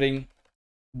 Before entering,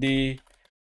 let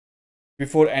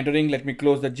me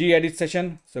close the gedit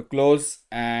session. So close,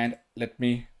 and let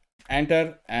me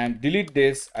enter and delete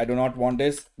this. I do not want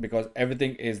this because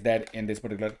everything is there in this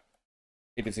particular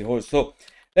etc host. So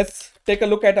let's take a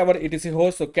look at our etc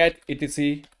host. So cat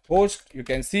etc host, you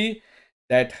can see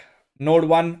that node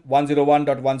 1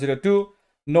 101.102,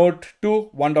 node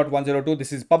 2 1.102.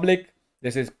 This is public,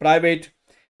 this is private,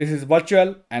 this is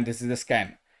virtual, and this is a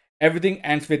scan. Everything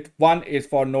ends with 1 is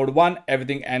for node 1,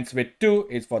 everything ends with 2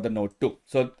 is for the node 2.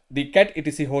 So the cat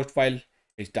etc host file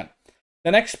is done.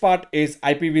 The next part is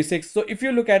IPv6. So if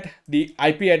you look at the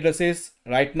IP addresses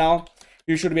right now,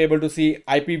 you should be able to see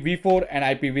IPv4 and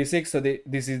IPv6. So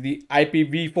this is the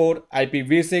IPv4,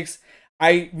 IPv6.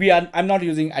 I'm not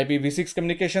using IPv6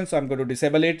 communication, so I'm going to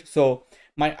disable it. So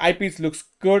my IPs looks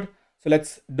good. So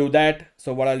let's do that.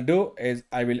 So what I'll do is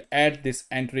I will add this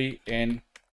entry in.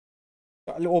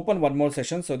 So I'll open one more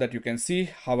session so that you can see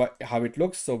how it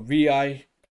looks. So vi, I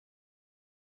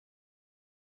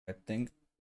think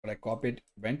what I copied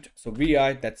went. So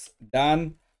vi, that's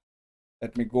done.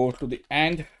 Let me go to the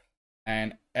end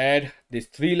and add these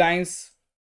 3 lines.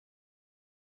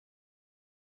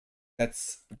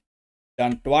 That's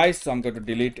done twice, so I'm going to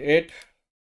delete it,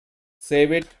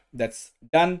 save it. That's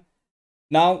done.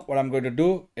 Now what I'm going to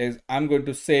do is I'm going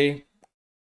to say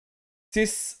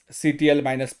sysctl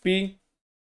 -p.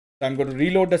 So I'm going to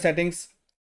reload the settings.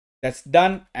 That's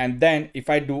done. And then if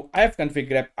I do ifconfig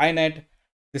grep inet,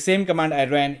 the same command I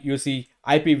ran, you see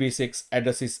IPv6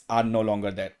 addresses are no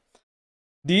longer there.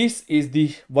 This is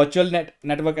the virtual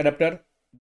network adapter.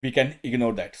 We can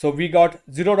ignore that. So we got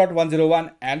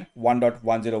 0.101 and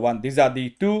 1.101. These are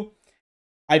the 2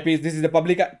 IPs. This is the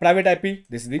private IP.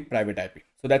 This is the private IP.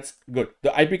 So that's good.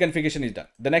 The IP configuration is done.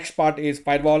 The next part is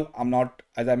firewall.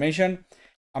 As I mentioned,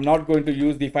 I'm not going to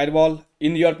use the firewall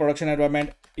in your production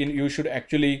environment. You should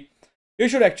actually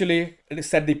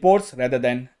set the ports rather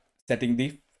than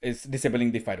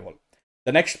disabling the firewall.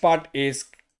 The next part is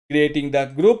creating the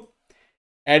group,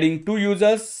 adding 2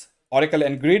 users, Oracle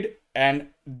and Grid, and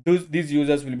these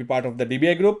users will be part of the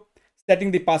DBA group,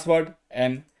 setting the password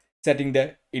and setting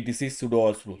the etc sudo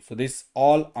auth rule. So this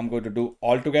all I'm going to do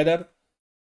all together.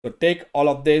 So take all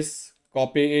of this,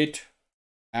 copy it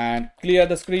and clear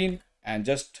the screen and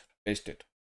just paste it.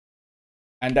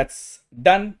 And that's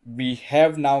done. We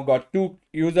have now got two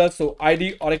users. So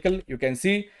ID Oracle, you can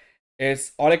see,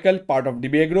 is Oracle, part of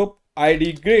DBA group.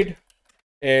 ID Grid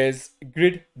is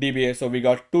Grid DBA. So we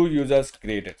got two users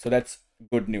created. So that's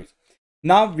good news.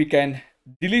 Now we can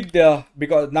delete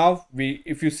because now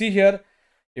if you see here,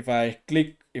 if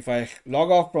I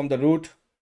log off from the root,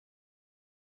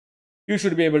 you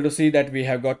should be able to see that we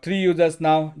have got three users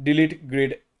now. Delete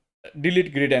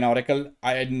Grid and Oracle.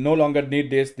 I no longer need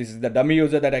this. This is the dummy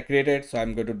user that I created. So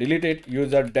I'm going to delete it.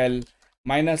 User del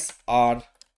 -r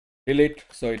delete.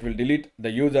 So it will delete the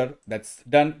user. That's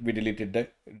done. We deleted the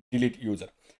delete user.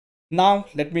 Now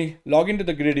let me log into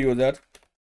the grid user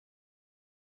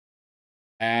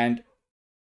and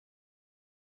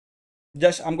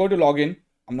just I'm going to log in.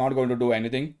 I'm not going to do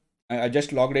anything. I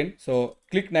just logged in. So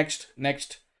click next,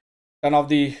 turn off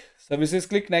the services,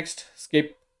 click next,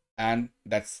 skip, and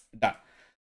that's done.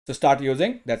 So start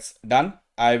using, that's done.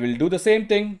 I will do the same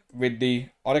thing with the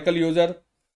Oracle user.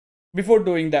 Before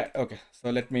doing that, okay, so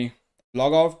let me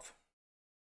log out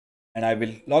and I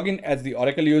will log in as the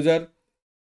Oracle user,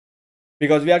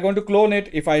 because we are going to clone it.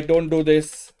 If I don't do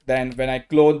this, then when I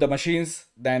clone the machines,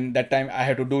 then that time I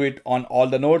have to do it on all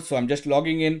the nodes. So I'm just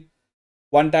logging in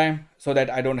one time so that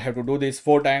I don't have to do this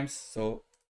 4 times. So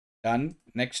done,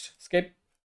 next, skip,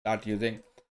 start using,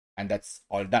 and that's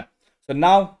all done. So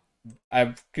now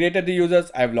I've created the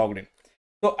users, I've logged in.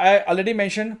 So I already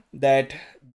mentioned that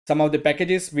some of the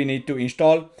packages we need to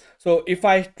install. So if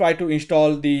I try to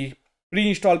install the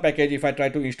pre-install package, if I try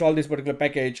to install this particular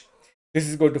package, this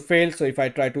is going to fail. So if I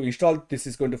try to install, this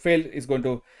is going to fail. It's going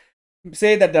to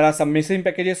say that there are some missing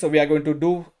packages. So we are going to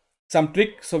do some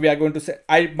trick. So we are going to say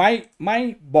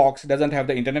my box doesn't have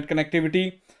the internet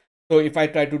connectivity. So if I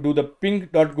try to do the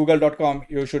ping.google.com,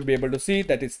 you should be able to see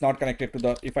that it's not connected to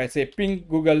the, if I say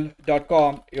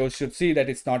ping.google.com, you should see that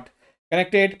it's not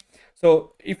connected.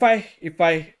 So if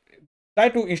I try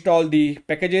to install the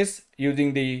packages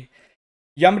using the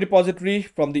yum repository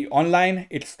from the online,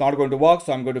 it's not going to work.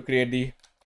 So I'm going to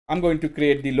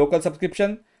create the local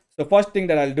subscription. So first thing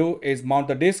that I'll do is mount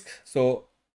the disk. So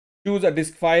choose a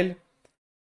disk file,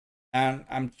 and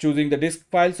I'm choosing the disk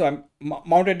file. So I'm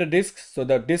mounted the disk. So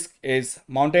the disk is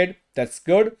mounted. That's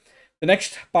good. The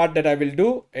next part that I will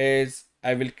do is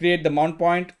I will create the mount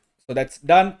point. So that's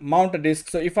done. Mount the disk.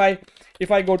 So if I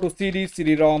go to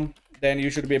CD-ROM, then you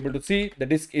should be able to see the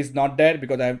disk is not there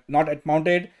because I have not yet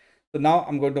mounted. So now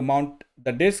I'm going to mount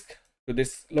the disk to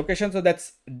this location. So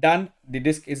that's done. The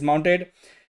disk is mounted.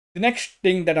 The next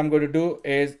thing that I'm going to do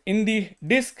is in the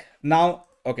disk now.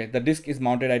 Okay, the disk is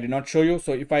mounted. I did not show you.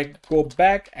 So if I go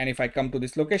back and if I come to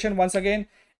this location once again,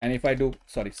 and if I do,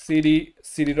 sorry,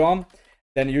 CD-ROM,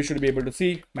 then you should be able to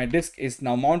see my disk is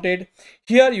now mounted.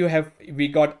 Here we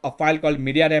got a file called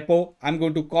media repo. I'm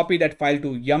going to copy that file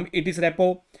to yum etc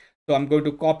repo. So I'm going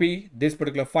to copy this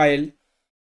particular file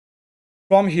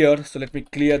from here. So let me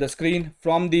clear the screen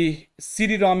from the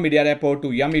CD-ROM media repo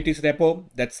to yum etc repo.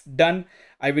 That's done.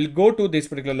 I will go to this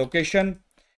particular location.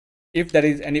 If there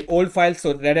is any old file,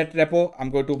 so Reddit repo, I'm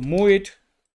going to move it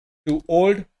to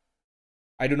old.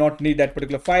 I do not need that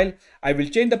particular file. I will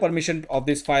change the permission of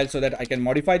this file so that I can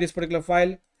modify this particular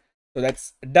file. So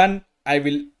that's done. I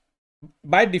will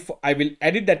by default, I will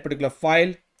edit that particular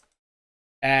file,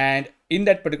 and in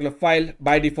that particular file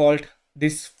by default,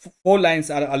 these 4 lines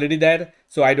are already there.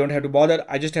 So I don't have to bother.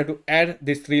 I just have to add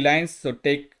these 3 lines. So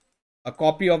take a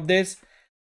copy of this,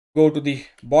 go to the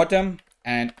bottom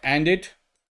and end it.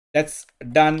 That's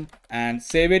done, and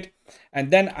save it. And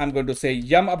then I'm going to say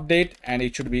yum update, and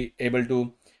it should be able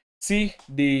to see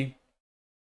the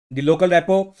local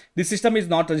repo. The system is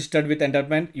not registered with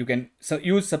Enterprise. You can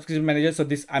use subscription manager. So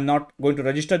this, I'm not going to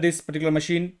register this particular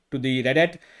machine to the Red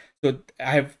Hat. So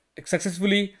I have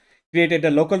successfully created a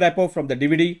local repo from the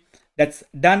DVD. That's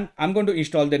done. I'm going to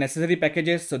install the necessary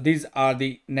packages. So these are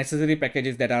the necessary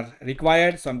packages that are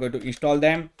required. So I'm going to install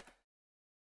them.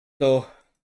 So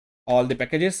all the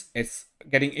packages is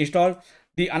getting installed.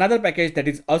 The another package that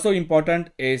is also important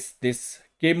is this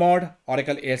kmod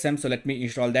Oracle ASM. So let me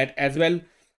install that as well.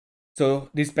 So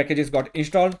these packages got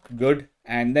installed, good.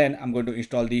 And then I'm going to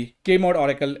install the kmod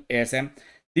Oracle ASM.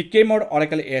 The kmod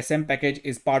Oracle ASM package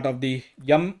is part of the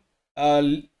yum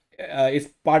is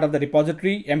part of the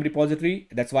repository, yum repository.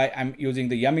 That's why I'm using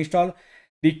the yum install.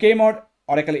 The kmod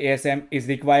Oracle ASM is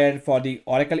required for the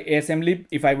Oracle ASM lib.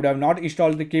 If I would have not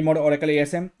installed the keymode Oracle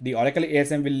ASM, the Oracle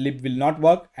ASM lib will not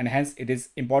work, and hence it is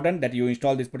important that you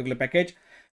install this particular package.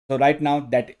 So right now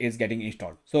that is getting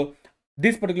installed. So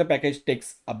this particular package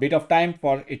takes a bit of time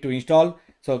for it to install.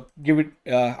 So give it,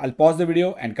 I'll pause the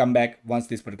video and come back once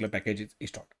this particular package is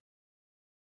installed.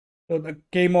 So the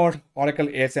keymode Oracle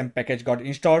ASM package got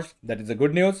installed. That is the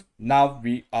good news. Now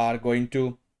we are going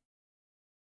to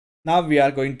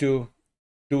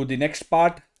do the next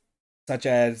part, such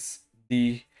as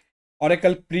the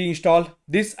Oracle pre-install.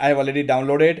 This I have already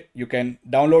downloaded. You can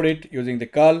download it using the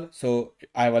curl. So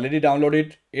I have already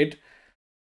downloaded it.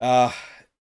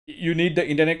 You need the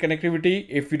internet connectivity.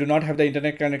 If you do not have the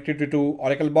internet connectivity to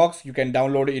Oracle box, you can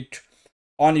download it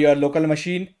on your local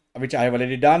machine, which I have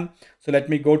already done. So let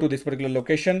me go to this particular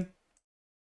location.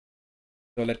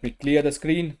 So let me clear the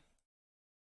screen.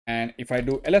 And if I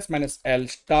do ls-l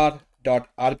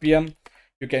star.rpm,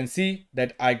 you can see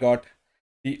that I got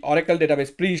the Oracle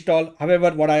database pre-install.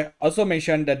 However, what I also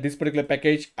mentioned that this particular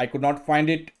package, I could not find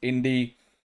it in the,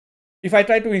 if I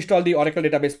try to install the Oracle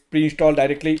database pre-install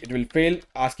directly, it will fail,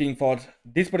 asking for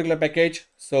this particular package.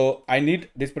 So I need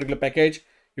this particular package.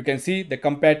 You can see the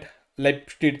compat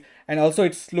libstd, and also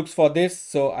it looks for this.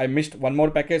 So I missed one more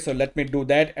package. So let me do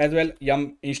that as well.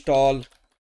 Yum install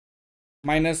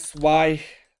 -y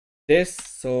this.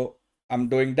 So I'm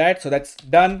doing that. So that's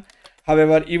done.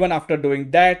 However, even after doing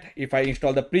that, if I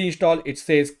install the pre-install, it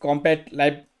says compat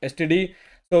libstd.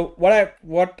 So what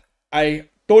I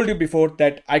told you before,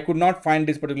 that I could not find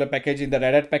this particular package in the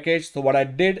Red Hat package. So what I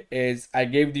did is I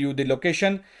gave you the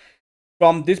location.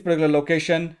 From this particular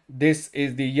location, this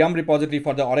is the yum repository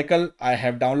for the Oracle. I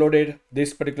have downloaded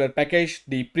this particular package,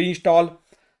 the pre-install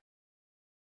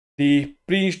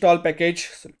package.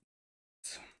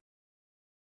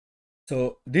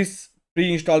 So this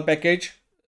pre-install package,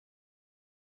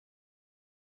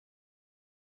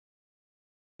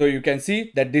 so you can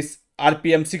see that this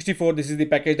RPM 64, this is the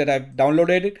package that I've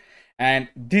downloaded, and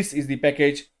this is the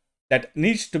package that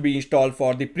needs to be installed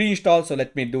for the pre-install. So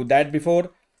let me do that before.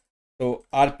 So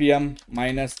RPM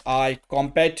 -i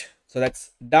compat. So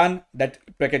that's done. That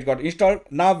package got installed.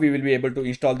 Now we will be able to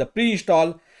install the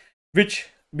pre-install, which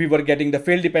we were getting the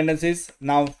failed dependencies.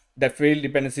 Now that failed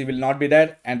dependency will not be there,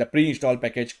 and the pre-install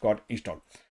package got installed.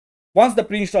 Once the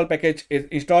pre-install package is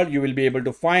installed, you will be able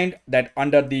to find that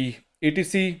under the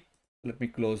etc, let me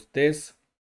close this,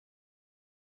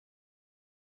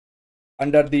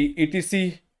 under the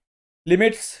etc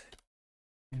limits,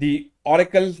 the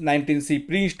Oracle 19c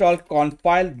pre-install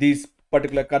confile these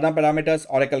particular kernel parameters,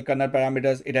 Oracle kernel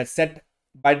parameters, it has set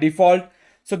by default.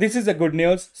 So this is a good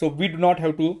news. So we do not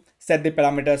have to set the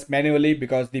parameters manually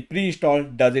because the pre-install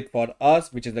does it for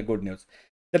us, which is the good news.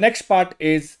 The next part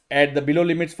is add the below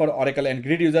limits for Oracle and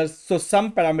grid users. So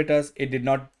some parameters it did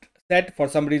not set. For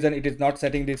some reason, it is not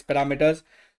setting these parameters.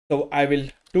 So I will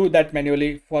do that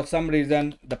manually. For some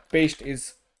reason, the paste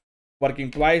is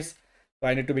working twice. So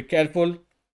I need to be careful.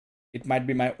 It might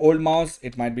be my old mouse.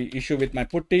 It might be issue with my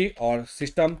putty or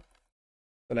system.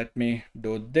 So let me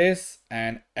do this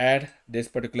and add this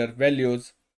particular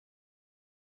values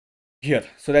here.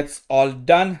 So that's all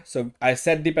done. So I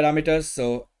set the parameters.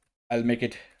 So I'll make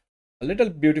it a little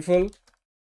beautiful.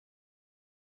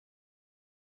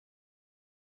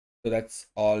 So that's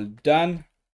all done.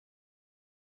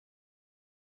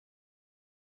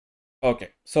 Okay,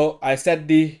 so I set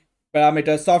the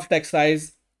parameter soft text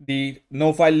size, the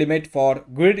no file limit for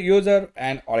grid user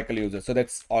and Oracle user. So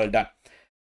that's all done.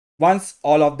 Once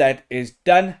all of that is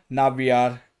done, now we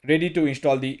are ready to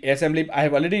install the ASM lib. I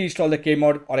have already installed the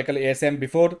keymode Oracle ASM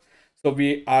before. So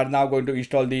we are now going to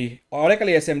install the Oracle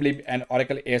ASM lib and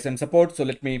Oracle ASM support. So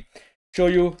let me show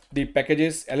you the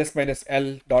packages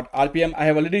ls-l.rpm. I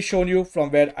have already shown you from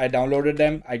where I downloaded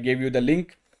them. I gave you the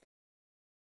link.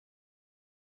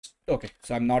 Okay,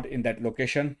 so I'm not in that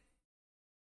location.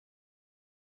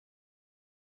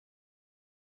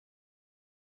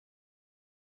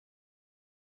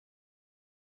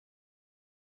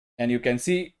 And you can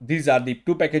see these are the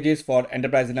two packages for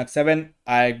Enterprise Linux 7.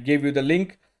 I gave you the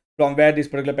link from where these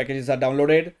particular packages are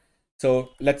downloaded. So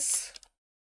let's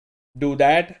do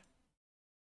that.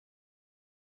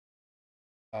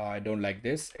 I don't like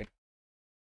this.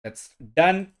 That's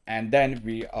done. And then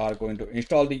we are going to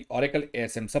install the Oracle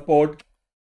ASM support,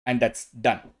 and that's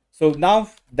done. So now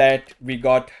that we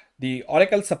got the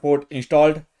Oracle support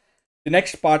installed, the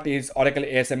next part is Oracle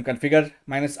ASM configure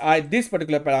 -i. This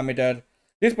particular parameter,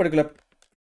 this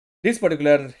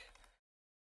particular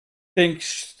thing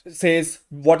says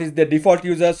what is the default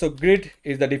user. So grid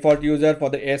is the default user for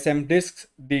the ASM disks.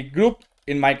 The group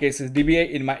in my case is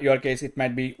DBA, in your case it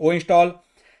might be O install.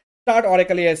 Start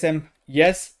Oracle ASM,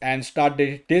 yes, and start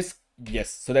the disk,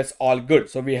 yes. So that's all good.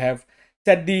 So we have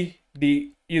set the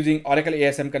using Oracle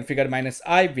ASM configure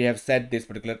 -I, we have set these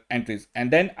particular entries,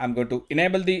 and then I'm going to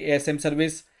enable the ASM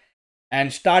service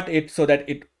and start it so that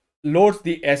it loads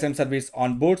the ASM service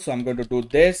on boot. So I'm going to do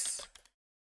this,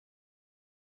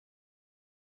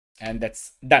 and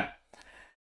that's done.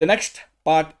 The next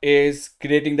part is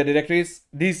creating the directories.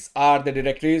 These are the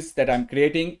directories that I'm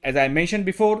creating. As I mentioned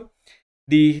before,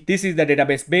 this is the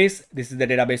database base, this is the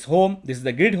database home, this is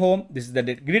the grid home, this is the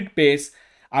grid base.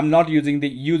 I'm not using the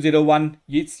U01.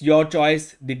 It's your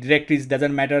choice. The directories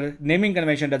doesn't matter, naming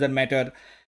convention doesn't matter.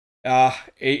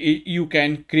 You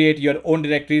can create your own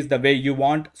directories the way you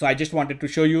want. So I just wanted to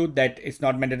show you that it's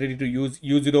not mandatory to use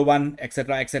U01,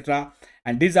 etc, etc.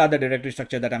 And these are the directory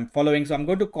structure that I'm following. So I'm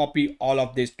going to copy all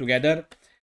of this together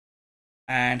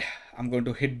and I'm going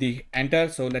to hit the enter.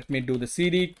 So let me do the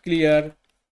CD clear.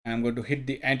 I'm going to hit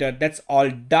the enter. That's all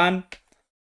done.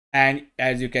 And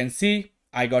as you can see,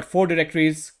 I got 4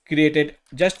 directories created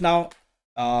just now.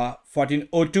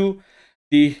 1402.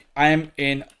 I am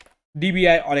in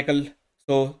DBI Oracle.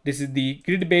 So this is the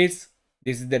grid base.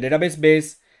 This is the database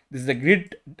base. This is the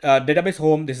grid database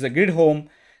home. This is the grid home.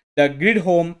 The grid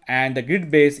home and the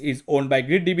grid base is owned by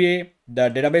grid DBA. The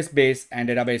database base and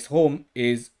database home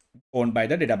is owned by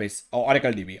the database or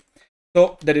Oracle DBA.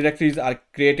 So the directories are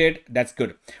created. That's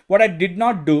good. What I did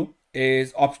not do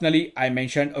is optionally I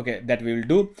mentioned, okay, that we will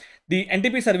do the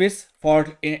NTP service.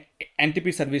 For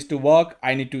NTP service to work,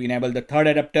 I need to enable the third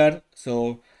adapter.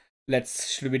 So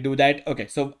should we do that? Okay,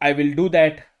 so I will do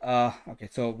that. Okay,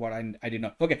 so what I did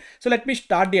not. Okay, so let me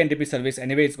start the NTP service.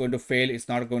 Anyway, it's going to fail. It's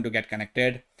not going to get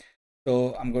connected.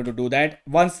 So I'm going to do that.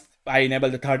 Once I enable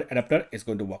the third adapter, it's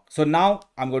going to work. So now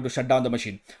I'm going to shut down the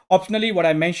machine. Optionally, what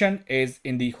I mentioned is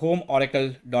in the home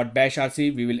oracle.bash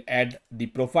rc, we will add the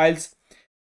profiles.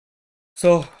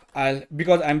 So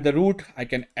because I'm the root, I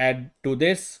can add to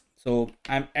this. So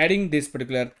I'm adding this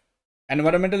particular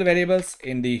environmental variables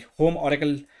in the home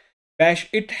oracle bash.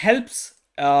 It helps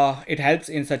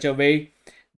in such a way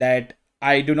that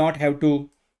I do not have to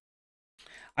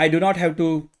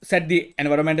set the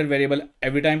environmental variable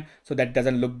every time, so that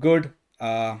doesn't look good.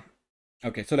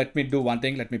 Okay, so let me do one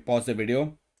thing. Let me pause the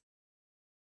video.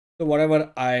 So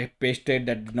whatever I pasted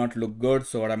that did not look good,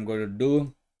 so what I'm going to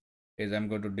do is I'm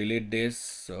going to delete this.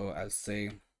 So I'll say,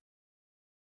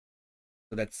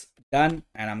 so that's done,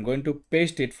 and I'm going to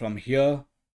paste it from here.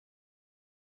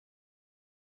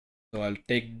 So I'll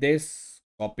take this,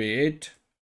 copy it,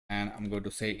 and I'm going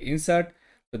to say insert.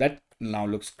 So that now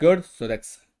looks good. So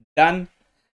that's done.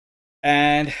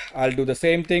 And I'll do the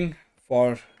same thing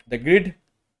for the grid.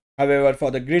 However,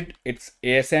 for the grid, it's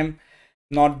ASM,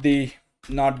 not the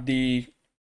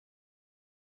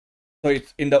so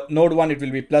it's in the node 1, it will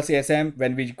be plus ASM.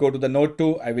 When we go to the node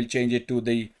 2, I will change it to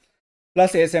the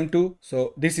plus ASM2.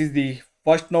 So this is the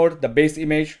first node, the base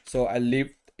image. So I'll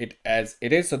leave it as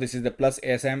it is. So this is the plus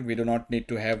ASM. We do not need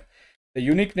to have the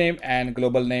unique name and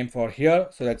global name for here.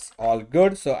 So that's all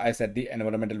good. So I set the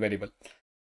environmental variable.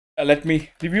 Let me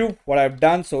review what I've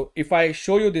done. So if I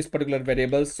show you this particular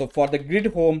variables, so for the grid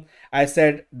home, I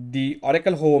said the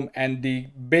Oracle home and the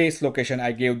base location,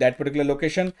 I gave that particular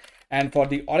location. And for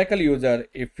the Oracle user,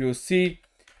 if you see,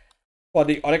 for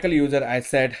the Oracle user, I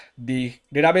said the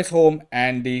database home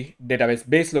and the database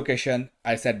base location.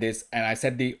 I said this, and I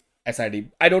set the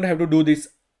SID. I don't have to do this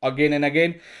again and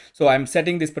again. So I'm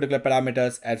setting these particular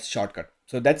parameters as shortcut.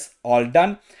 So that's all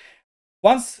done.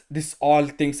 Once this all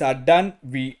things are done,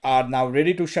 we are now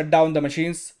ready to shut down the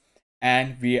machines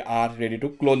and we are ready to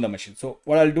clone the machine. So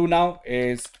what I'll do now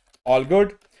is all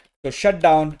good. So shut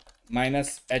down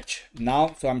 -H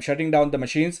now. So I'm shutting down the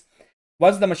machines.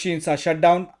 Once the machines are shut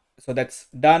down, so that's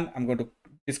done. I'm going to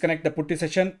disconnect the putty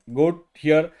session, go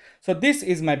here. So this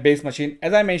is my base machine.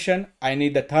 As I mentioned, I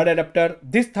need the third adapter.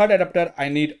 This third adapter I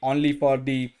need only for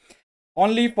the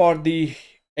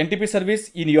NTP service.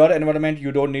 In your environment,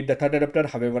 you don't need the third adapter.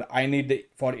 However, I need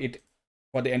for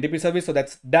the NTP service. So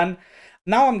that's done.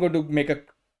 Now I'm going to make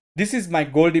this is my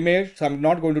gold image. So I'm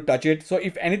not going to touch it. So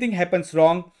if anything happens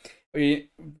wrong,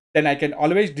 then I can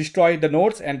always destroy the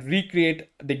nodes and recreate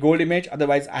the gold image.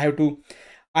 Otherwise, I have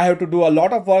to do a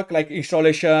lot of work like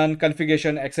installation,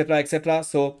 configuration, etc, etc.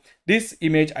 So this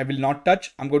image I will not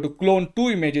touch. I'm going to clone 2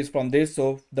 images from this.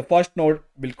 So the first node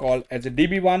will call as a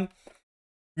DB1.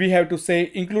 We have to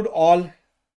say include all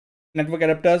network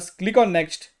adapters, click on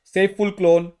next, say full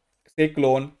clone, say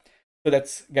clone. So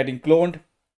that's getting cloned.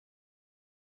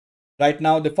 Right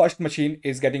now the first machine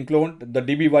is getting cloned, the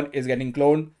DB1 is getting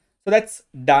cloned. So that's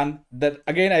done. Then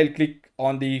again I'll click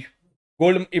on the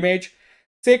gold image,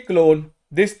 say clone.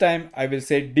 This time I will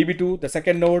say db2, the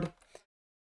second node,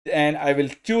 and I will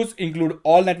choose include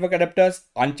all network adapters,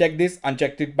 uncheck this,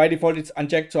 uncheck it. By default it's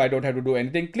unchecked, so I don't have to do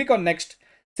anything. Click on next,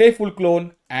 say full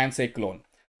clone, and say clone.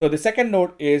 So the second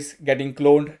node is getting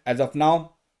cloned as of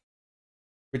now,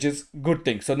 which is good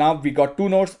thing. So now we got two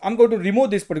nodes. I'm going to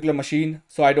remove this particular machine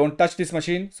so I don't touch this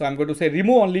machine. So I'm going to say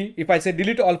remove only. If I say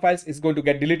delete all files, it's going to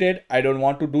get deleted. I don't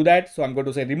want to do that, so I'm going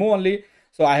to say remove only.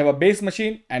 So I have a base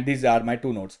machine and these are my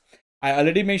two nodes. I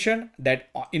already mentioned that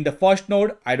in the first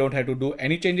node I don't have to do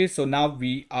any changes. So now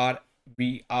we are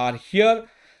here.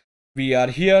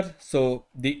 So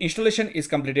the installation is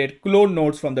completed. Clone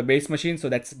nodes from the base machine, so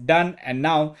that's done. And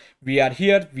now we are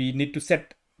here. We need to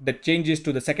set the changes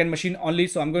to the second machine only.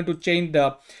 So I'm going to change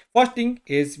the first thing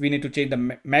is we need to change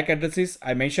the MAC addresses.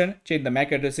 I mentioned change the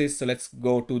MAC addresses. So let's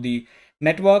go to the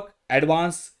network,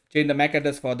 advanced, change the MAC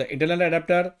address for the internal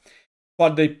adapter, for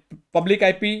the public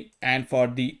IP, and for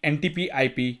the NTP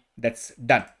IP. That's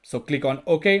done. So click on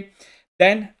OK.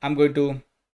 Then I'm going to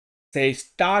say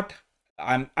start.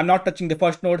 I'm not touching the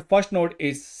first node. First node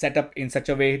is set up in such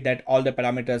a way that all the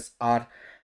parameters are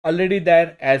already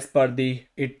there as per the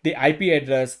IP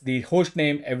address, the host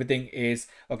name, everything is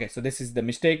okay. So this is the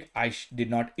mistake. I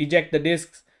did not eject the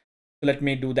disks. So let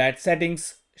me do that.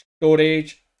 Settings,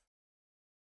 storage,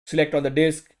 select on the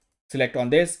disk, select on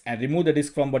this, and remove the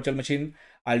disk from virtual machine.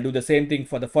 I'll do the same thing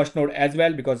for the first node as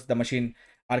well, because the machine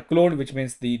are cloned, which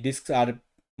means the disks are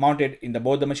mounted in the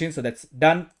both the machines. So that's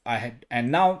done.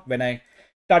 And now when I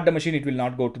start the machine, it will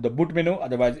not go to the boot menu,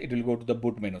 otherwise it will go to the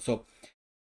boot menu. So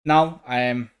now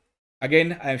I've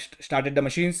started the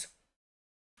machines.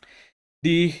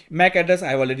 The MAC address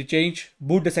I have already changed.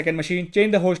 Boot the second machine,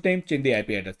 change the host name, change the IP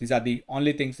address. These are the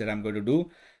only things that I'm going to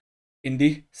do in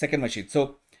the second machine.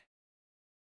 So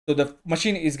the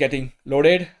machine is getting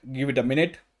loaded. Give it a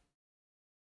minute.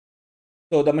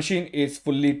 So the machine is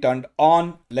fully turned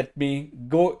on. Let me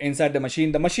go inside the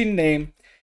machine. The machine name,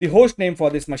 the host name for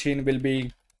this machine will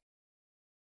be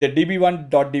the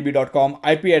db1.db.com.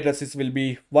 IP addresses will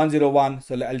be 101.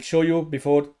 So I'll show you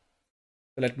before.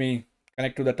 So let me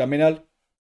connect to the terminal.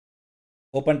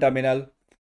 Open terminal.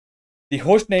 The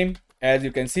host name, as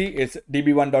you can see, is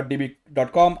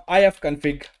db1.db.com.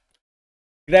 ifconfig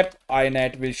grep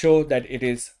inet will show that it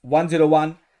is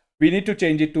 101. We need to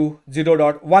change it to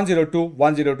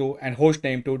 0.102.102 and host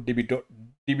name to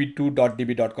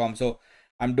db2.db.com. So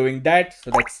I'm doing that.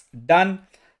 So that's done.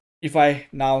 If I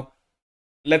now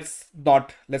let's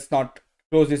not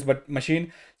close this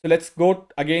machine. So let's go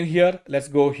again here. Let's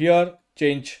go here,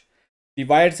 change the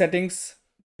wired settings,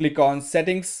 click on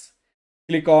settings,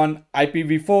 click on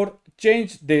IPv4,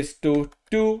 change this to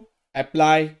 2,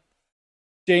 apply,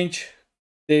 change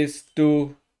this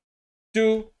to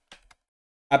 2,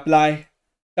 apply,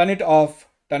 turn it off,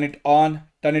 turn it on,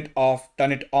 turn it off,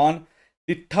 turn it on.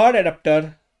 The third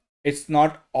adapter, it's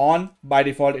not on by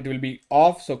default, it will be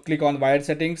off. So click on wired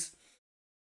settings,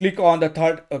 click on the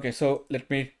third. Okay, so let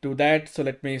me do that. So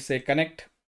let me say connect,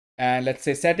 and let's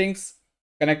say settings,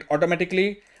 connect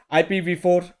automatically,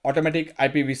 IPv4 automatic,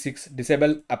 IPv6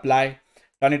 disable, apply,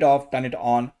 turn it off, turn it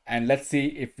on, and let's see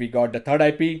if we got the third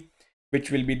IP,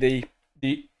 which will be the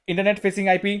internet facing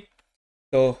IP.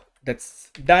 So that's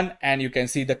done, and you can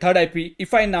see the third IP.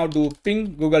 If I now do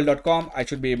ping google.com, I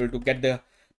should be able to get the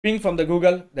ping from the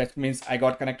Google. That means I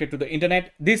got connected to the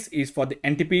internet. This is for the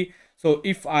NTP. So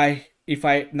if I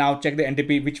now check the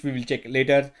NTP, which we will check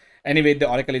later, anyway, the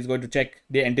Oracle is going to check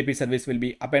the NTP service will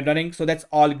be up and running. So that's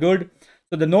all good.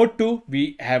 So the node 2,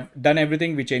 we have done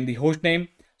everything. We changed the host name.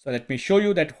 So let me show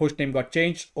you that host name got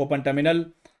changed. Open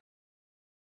terminal,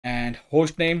 and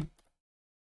host name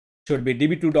should be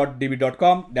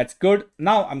db2.db.com. That's good.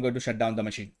 Now I'm going to shut down the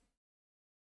machine.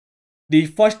 The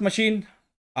first machine,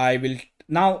 I will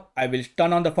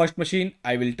turn on the first machine.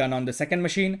 I will turn on the second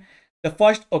machine. The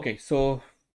first, okay, so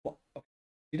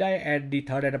did I add the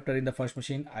third adapter in the first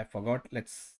machine? I forgot.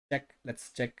 Let's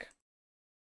check.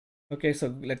 Okay,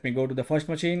 so let me go to the first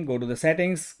machine, go to the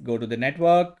settings, go to the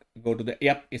network, go to the,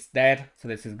 yep, it's there. So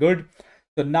this is good.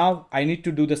 So now I need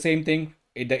to do the same thing,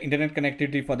 the internet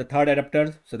connectivity for the third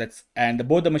adapter. So that's, and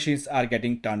both the machines are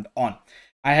getting turned on.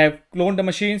 I have cloned the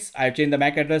machines. I've changed the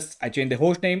MAC address. I changed the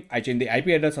host name. I changed the IP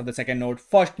address of the second node.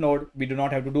 First node, we do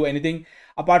not have to do anything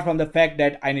apart from the fact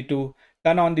that I need to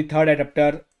turn on the third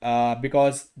adapter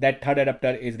because that third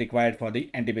adapter is required for the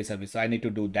NTP service. So I need to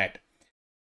do that.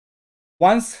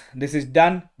 Once this is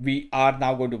done, we are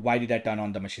now going to, why did I turn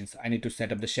on the machines? I need to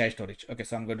set up the shared storage. Okay,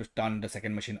 so I'm going to turn the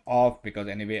second machine off because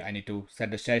anyway, I need to set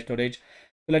the shared storage.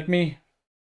 So let me,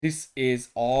 this is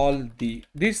all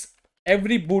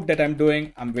every boot that I'm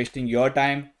doing, I'm wasting your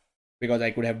time. because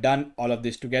I could have done all of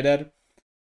this together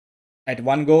at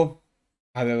one go.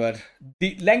 However,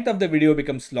 the length of the video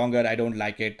becomes longer. I don't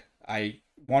like it. I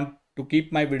want to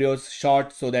keep my videos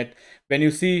short so that when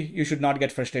you see, you should not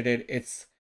get frustrated. It's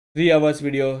 3 hours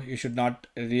video. You should not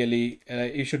really,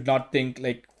 you should not think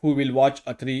like who will watch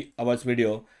a 3 hours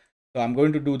video. So I'm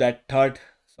going to do that third.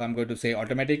 So I'm going to say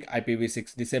automatic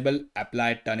IPv6 disable,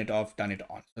 apply, turn it off, turn it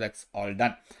on. So that's all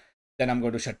done. Then I'm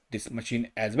going to shut this machine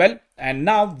as well. And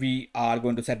now we are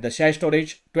going to set the shared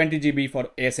storage 20 GB for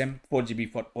ASM, 4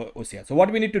 GB for OCR. So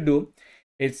what we need to do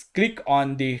is click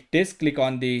on the disk, click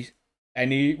on the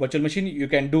any virtual machine. You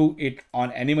can do it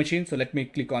on any machine. So let me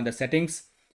click on the settings,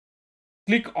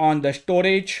 click on the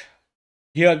storage.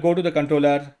 Here, go to the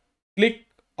controller, click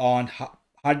on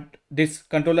hard disk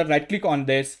controller, right click on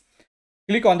this,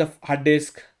 click on the hard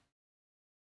disk,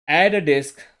 add a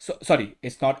disk. So sorry,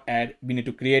 it's not add, we need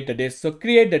to create the disk. So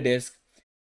create the disk,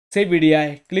 say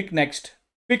VDI, click next,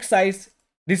 fix size.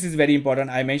 This is very important.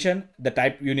 I mentioned the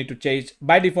type you need to change.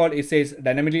 By default, it says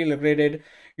dynamically located.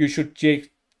 You should change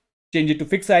it to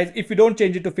fixed size. If you don't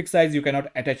change it to fixed size, you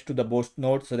cannot attach to the boast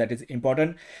node. So that is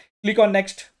important. Click on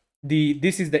next.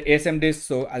 This is the ASM disk.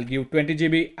 So I'll give 20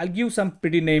 GB. I'll give some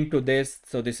pretty name to this.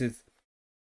 So this is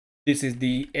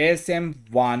the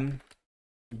ASM1,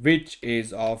 which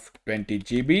is of 20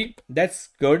 GB. That's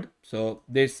good. So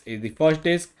this is the first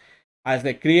disk. As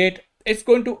I create, it's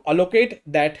going to allocate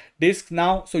that disk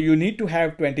now. So you need to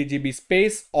have 20 GB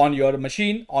space on your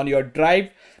machine, on your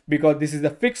drive, because this is the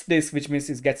fixed disk, which means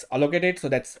it gets allocated. So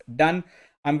that's done.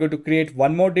 I'm going to create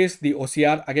one more disk, the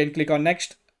OCR. Again, click on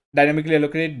next. Dynamically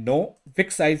allocated, no.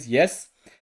 Fixed size, yes.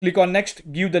 Click on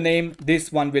next, give the name.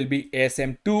 This one will be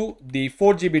ASM2, the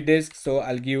 4 GB disk. So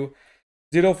I'll give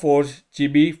 04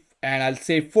 GB and I'll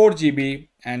say 4 GB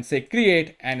and say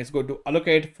create, and it's going to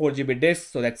allocate 4 GB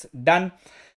disk. So that's done.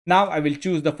 Now I will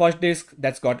choose the first disk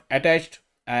that's got attached,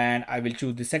 and I will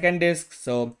choose the second disk.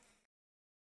 So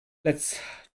let's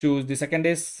choose the second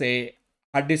disk, say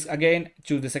hard disk again,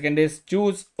 choose the second disk,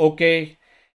 choose OK.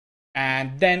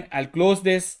 And then I'll close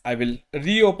this. I will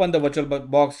reopen the virtual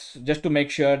box just to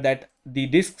make sure that the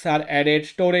disks are added,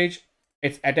 storage,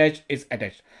 it's attached.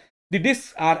 The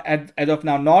disks are as of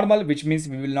now normal, which means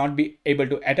we will not be able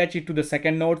to attach it to the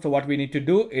second node. So what we need to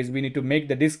do is we need to make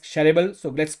the disk shareable. So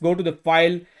let's go to the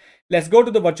file. Let's go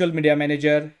to the virtual media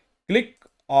manager, click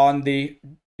on the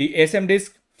ASM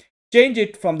disk, change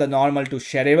it from the normal to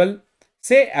shareable,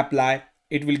 say apply.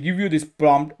 It will give you this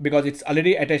prompt because it's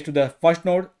already attached to the first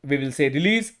node. We will say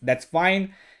release, that's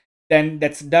fine. Then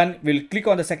that's done. We'll click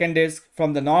on the second disk.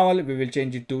 From the normal, we will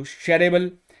change it to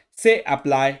shareable, say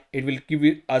apply. It will give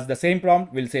us the same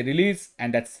prompt. We'll say release,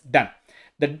 and that's done.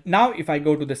 Now if I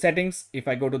go to the settings, if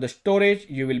I go to the storage,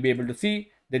 you will be able to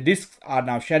see the disks are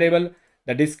now shareable.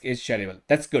 The disk is shareable.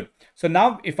 That's good. So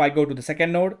now if I go to the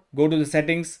second node, go to the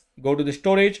settings, go to the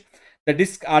storage, the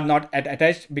disks are not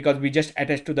attached because we just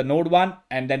attached to the node 1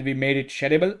 and then we made it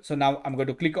shareable. So now I'm going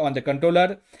to click on the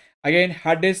controller, again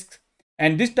hard disk,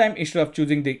 and this time instead of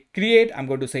choosing the create, I'm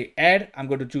going to say add. I'm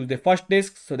going to choose the first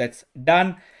disk, so that's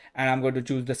done. And I'm going to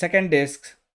choose the second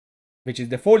disk, which is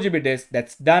the 4 GB disk.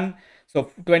 That's done.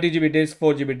 So 20 GB disk,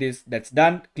 4 GB disk, that's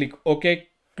done. Click OK,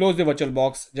 close the virtual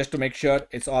box just to make sure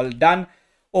it's all done.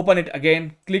 Open it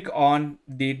again, click on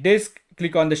the disk,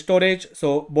 click on the storage.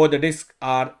 So both the disks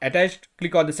are attached.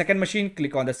 Click on the second machine,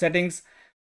 click on the settings,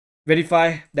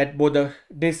 verify that both the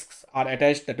disks are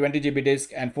attached, the 20 GB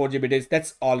disk and 4 GB disk.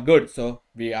 That's all good. So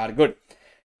we are good.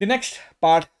 The next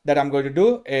part that I'm going to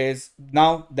do is,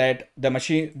 now that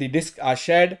the disks are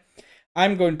shared,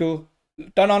 I'm going to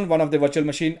turn on one of the virtual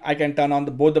machine. I can turn on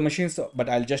both the machines, but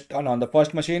I'll just turn on the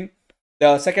first machine.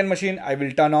 The second machine I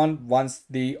will turn on once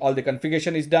all the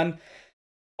configuration is done,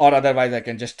 or otherwise I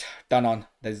can just turn on.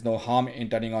 There is no harm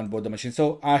in turning on both the machines.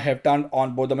 So I have turned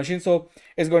on both the machines. So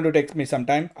it's going to take me some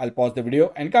time. I'll pause the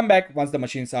video and come back once the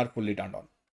machines are fully turned on.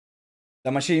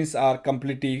 The machines are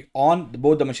completely on.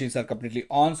 Both the machines are completely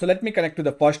on. So let me connect to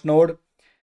the first node.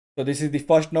 So this is the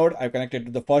first node. I've connected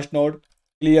to the first node.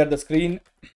 Clear the screen.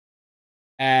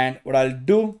 And what I'll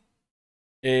do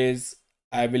is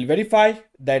I will verify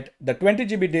that the 20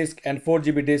 GB disk and 4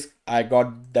 GB disk, I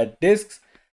got that disks.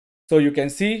 So you can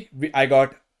see I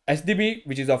got SDB,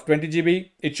 which is of 20 GB.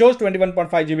 It shows 21.5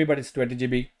 GB, but it's 20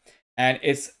 GB. And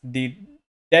it's the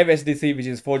dev SDC, which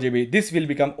is 4 GB. This will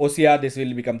become OCR. This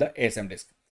will become the ASM disk.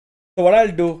 So what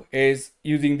I'll do is,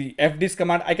 using the fdisk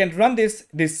command, I can run this.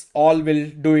 This all will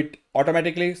do it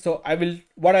automatically. So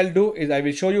what I'll do is I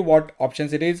will show you what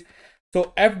options it is.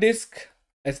 So fdisk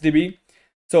SDB.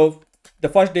 So the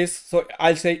first disk, so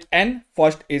I'll say N,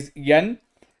 first is N,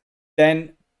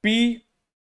 then P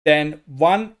then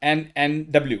 1 N N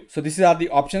W. So these are the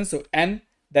options. So N,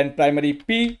 then primary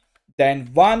P, then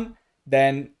 1,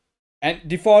 then and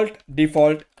default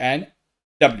and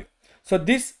W. So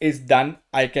this is done.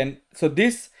 I can, so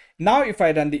this, now if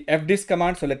I run the fdisk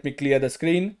command, so let me clear the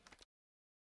screen.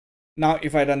 Now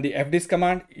if I run the fdisk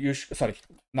command, sorry,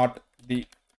 not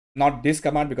this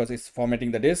command because it's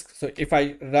formatting the disk. So if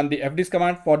I run the fdisk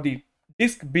command for the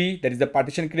disk B, that is the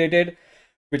partition created,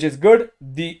 which is good.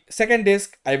 The second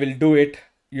disk, I will do it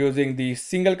using the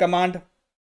single command.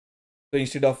 So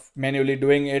instead of manually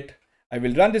doing it, I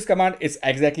will run this command. It's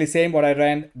exactly same what I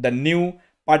ran, the new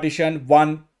partition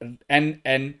 1 N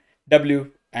N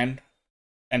W, and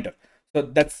enter. So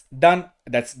that's done.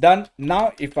 That's done.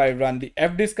 Now if I run the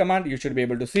fdisk command, you should be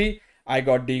able to see I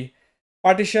got the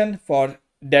partition for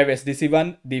dev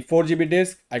SDC1, the 4 GB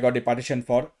disk. I got the partition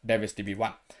for dev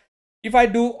SDB1. If I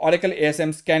do Oracle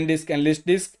ASM scan disk and list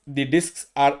disk, the disks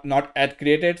are not yet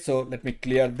created. So let me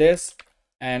clear this.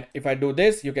 And if I do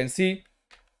this, you can see,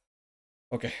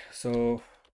 okay, so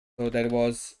there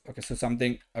was, okay, so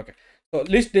something, okay. So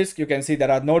list disk, you can see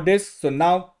there are no disks. So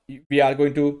now we are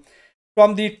going to,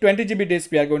 from the 20 GB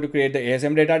disk, we are going to create the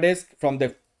ASM data disk. From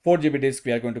the 4 GB disk,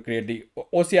 we are going to create the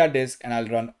OCR disk, and I'll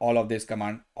run all of this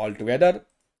command all together.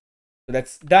 So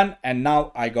that's done. And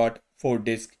now I got 4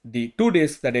 disks, the 2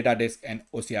 disks, the data disk and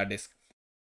OCR disk.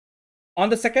 On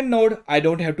the second node, I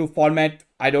don't have to format,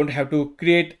 I don't have to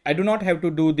create, I do not have to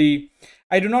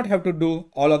do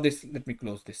all of this. Let me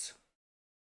close this.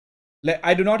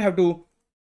 I do not have to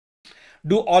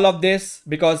do all of this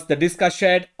because the disks are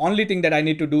shared. Only thing that I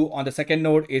need to do on the second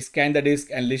node is scan the disk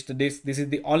and list the disk. This is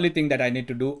the only thing that I need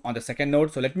to do on the second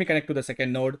node. So let me connect to the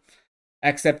second node,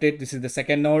 accept it. This is the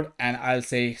second node, and I'll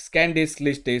say scan disk,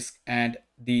 list disk, and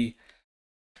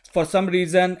for some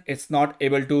reason it's not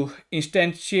able to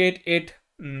instantiate it.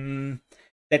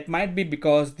 That might be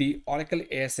because the Oracle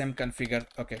ASM configure.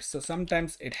 Okay, so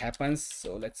sometimes it happens.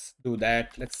 So let's do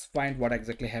that. Let's find what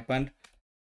exactly happened.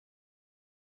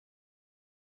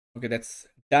 Okay, that's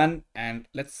done, and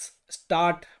let's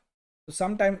start. So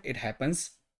sometimes it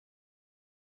happens.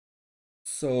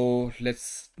 So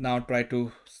let's now try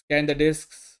to scan the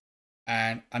disks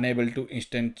and unable to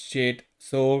instantiate.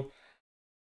 So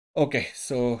okay,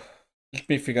 so let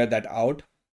me figure that out.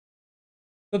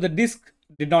 So the disk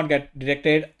did not get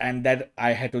detected, and that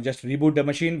I had to just reboot the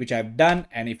machine, which I've done.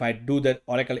 And if I do the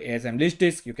Oracle ASM list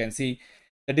disk, you can see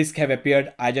the disk have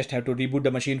appeared. I just have to reboot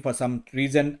the machine for some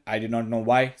reason. I did not know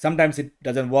why. Sometimes it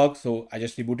doesn't work, so I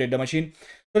just rebooted the machine.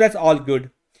 So that's all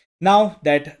good. Now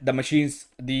that the machines,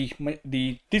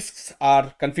 the disks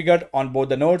are configured on both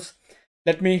the nodes,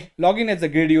 let me log in as a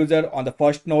grid user on the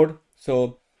first node.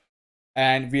 So,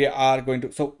 and we are going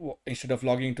to, so instead of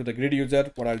logging to the grid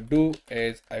user, what I'll do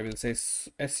is I will say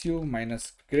su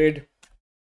minus grid.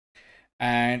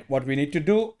 And what we need to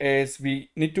do is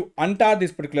we need to untar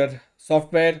this particular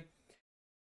software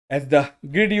as the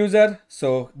grid user.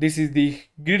 So this is the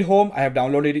grid home. I have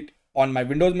downloaded it on my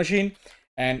Windows machine,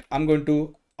 and I'm going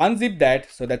to unzip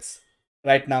that. So that's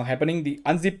right now happening. The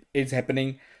unzip is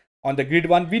happening on the grid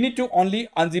 1. We need to only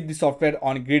unzip the software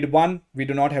on grid 1. We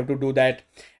do not have to do that.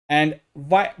 And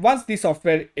once the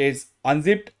software is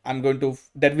unzipped, I'm going to,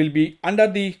 that will be under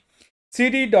the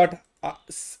cd.rpm.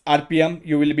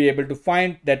 You will be able to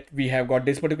find that we have got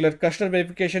this particular cluster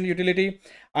verification utility.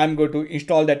 I'm going to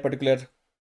install that particular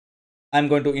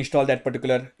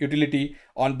utility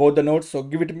on both the nodes. So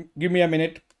give me a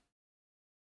minute.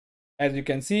 As you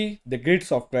can see, the grid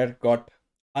software got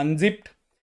unzipped.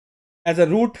 As a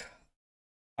root,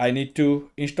 I need to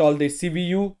install the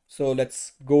CVU. So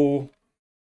let's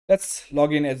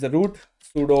log in as the root,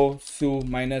 sudo su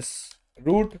minus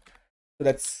root. So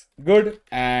that's good.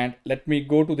 And let me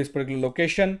go to this particular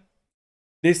location.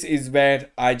 This is where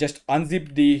I just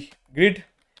unzip the grid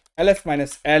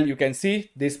ls-l. You can see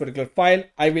this particular file.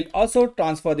 I will also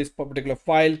transfer this particular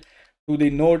file to the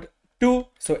node 2.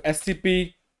 So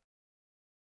scp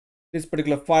this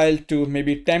particular file to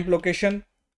maybe temp location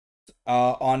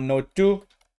on node 2.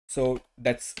 So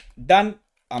that's done.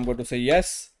 I'm going to say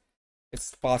yes,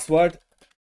 it's password.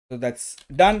 So that's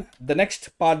done. The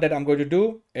next part that I'm going to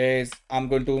do is I'm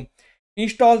going to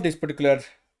install this particular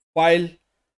file,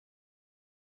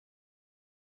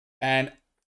 and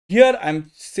here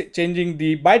I'm changing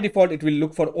the, by default it will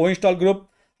look for o install group.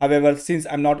 However, since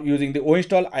I'm not using the o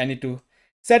install, I need to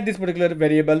set this particular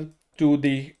variable to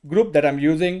the group that I'm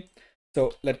using.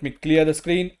 So let me clear the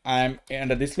screen. I'm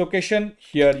under this location.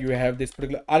 Here you have this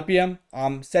particular RPM.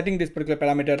 I'm setting this particular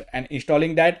parameter and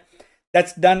installing that.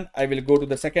 That's done. I will go to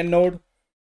the second node.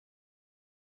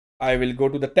 I will go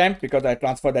to the temp because I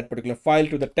transferred that particular file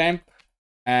to the temp.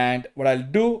 And what I'll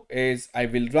do is I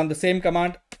will run the same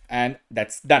command, and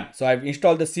that's done. So I've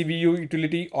installed the CVU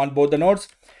utility on both the nodes.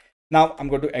 Now I'm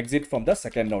going to exit from the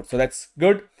second node. So that's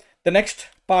good. The next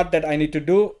part that I need to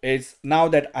do is, now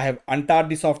that I have untarred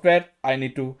the software, I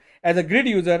need to, as a grid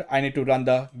user, I need to run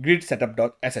the grid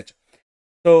setup.sh.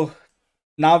 So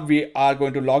now we are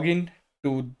going to log in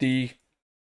to the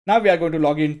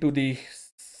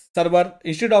server.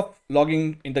 Instead of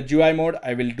logging in the GUI mode,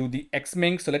 I will do the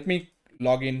xming. So let me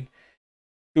log in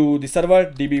to the server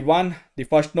db1, the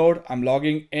first node. I'm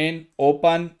logging in,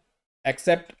 open,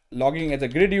 accept, logging as a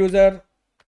grid user,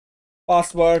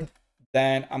 password.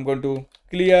 Then I'm going to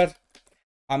clear.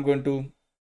 I'm going to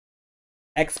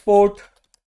export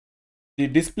the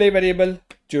display variable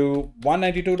to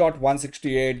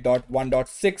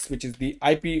 192.168.1.6, which is the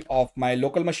IP of my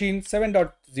local machine.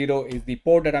 7.0 is the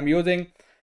port that I'm using.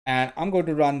 And I'm going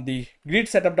to run the grid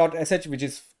setup.sh, which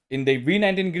is in the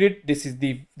V19 grid. This is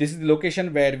the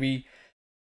location where we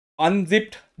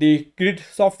unzipped the grid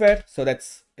software. So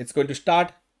it's going to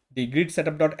start the grid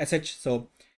setup.sh. So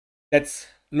that's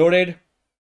loaded,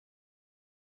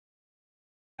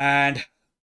 and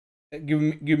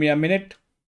give me a minute.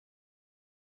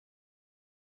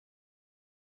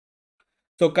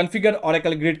 So configure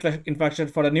Oracle grid infrastructure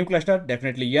for a new cluster.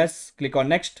 Definitely yes. Click on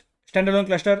next. Standalone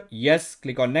cluster. Yes.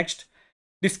 Click on next.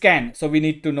 The scan. So we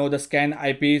need to know the scan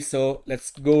IP. So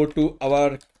let's go to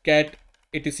our cat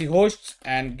etc hosts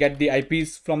and get the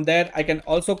IPs from there. I can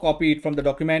also copy it from the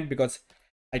document because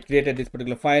I created this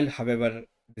particular file. However,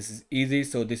 this is easy.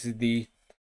 So this is the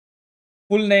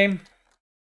full name,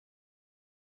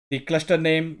 the cluster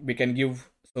name we can give.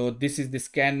 So this is the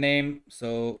scan name.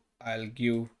 So I'll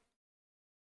give.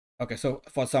 Okay, so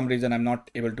for some reason I'm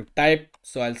not able to type.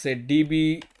 So I'll say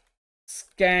db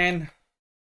scan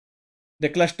the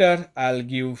cluster. I'll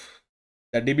give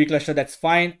the db cluster. That's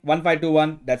fine.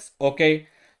 1521. That's okay.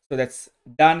 So that's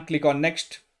done. Click on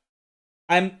next.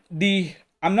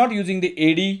 I'm not using the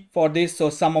AD for this,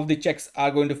 so some of the checks are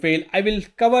going to fail. I will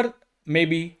cover,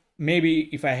 maybe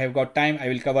if I have got time, I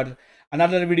will cover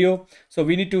another video. So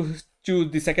we need to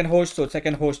choose the second host. So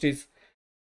second host is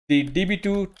the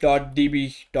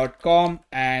db2.db.com,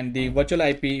 and the virtual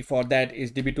IP for that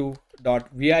is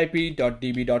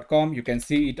db2.vip.db.com. You can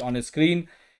see it on the screen.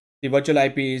 The virtual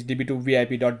IP is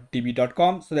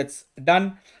db2vip.db.com. So that's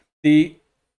done. The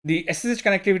SSH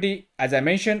connectivity, as I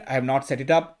mentioned, I have not set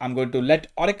it up. I'm going to let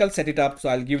Oracle set it up. So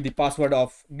I'll give the password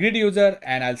of grid user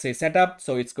and I'll say setup.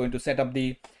 So it's going to set up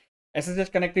the SSH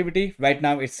connectivity. Right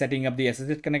now it's setting up the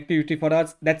SSH connectivity for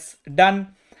us. That's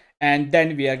done. And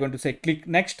then we are going to say click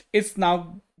next. It's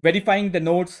now verifying the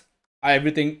nodes.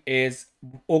 Everything is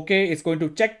okay. It's going to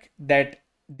check that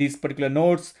these particular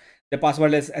nodes, the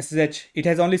password is SSH. It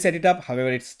has only set it up.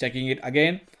 However, it's checking it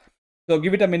again. So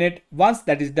give it a minute. Once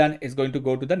that is done, it's going to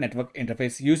go to the network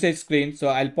interface usage screen. So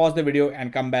I'll pause the video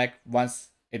and come back once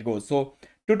it goes. So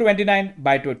 229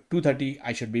 by 230,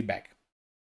 I should be back.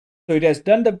 So it has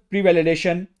done the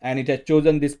pre-validation and it has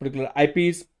chosen this particular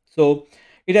IPs. So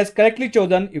it has correctly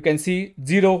chosen. You can see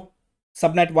 0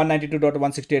 subnet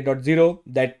 192.168.0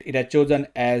 that it has chosen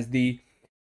as the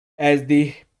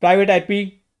private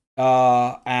IP,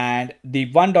 and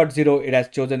the 1.0 it has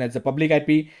chosen as the public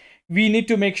IP. We need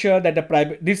to make sure that the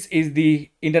private, this is the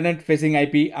internet facing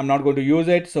IP. I'm not going to use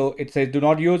it. So it says do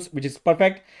not use, which is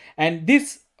perfect. And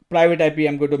this private IP,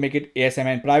 I'm going to make it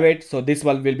ASMN private. So this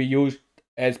one will be used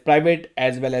as private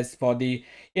as well as for the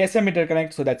ASM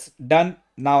interconnect. So that's done.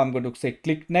 Now I'm going to say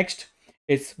click next.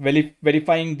 It's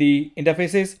verifying the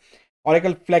interfaces.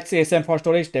 Oracle Flex ASM for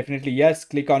storage, definitely yes.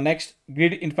 Click on next.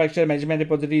 Grid infrastructure management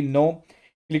repository, no.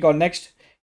 Click on next.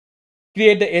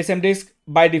 Create the ASM disk.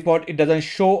 By default, it doesn't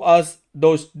show us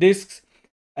those disks.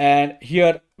 And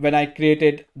here, when I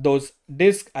created those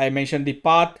disks, I mentioned the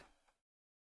path.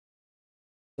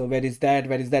 So where is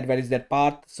that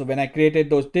path? So when I created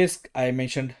those disks, I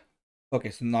mentioned, okay,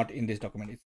 so not in this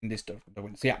document, it's in this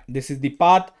document. So yeah, this is the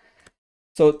path.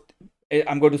 So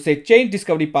I'm going to say change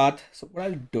discovery path. So what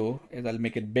I'll do is I'll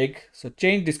make it big. So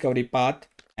change discovery path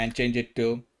and change it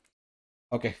to,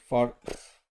 okay, for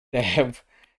dev,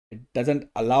 it doesn't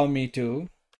allow me to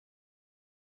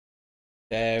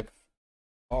dev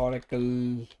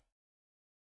Oracle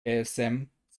ASM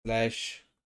slash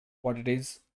what it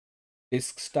is,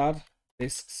 disk star,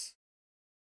 disks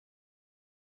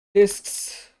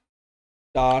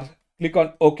star. Click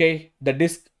on OK. The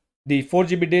disk, the 4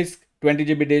 GB disk, 20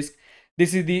 GB disk.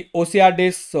 This is the OCR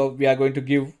disk. So we are going to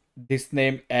give this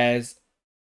name as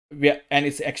and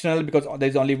it's external because there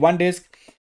is only one disk.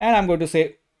 And I'm going to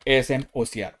say ASM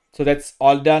OCR. So that's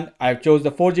all done. I've chose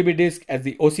the 4 GB disk as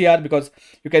the OCR because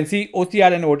you can see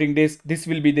OCR and voting disk. This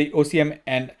will be the OCM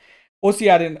and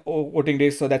OCR in voting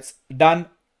disk. So that's done.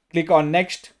 Click on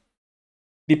next.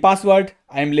 The password,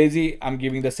 I'm lazy. I'm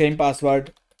giving the same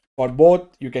password for both.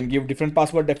 You can give different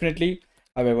password definitely.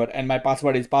 However, and my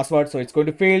password is password. So it's going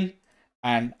to fail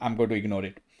and I'm going to ignore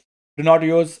it. Do not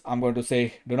use. I'm going to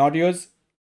say do not use.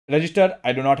 Register.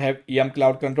 I do not have EM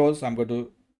cloud control. So I'm going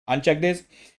to uncheck this.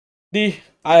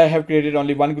 I have created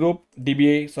only one group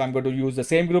DBA, so I'm going to use the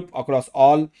same group across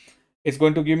all. It's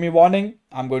going to give me warning.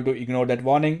 I'm going to ignore that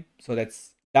warning. So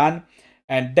that's done.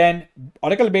 And then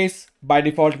Oracle base, by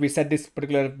default, we set this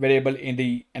particular variable in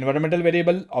the environmental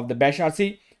variable of the bash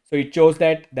RC. So it shows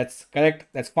that. That's correct.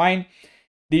 That's fine.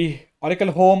 The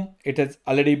Oracle home, it is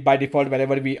already by default,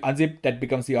 wherever we unzip, that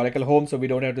becomes the Oracle home. So we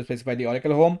don't have to specify the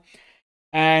Oracle home.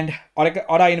 And Oracle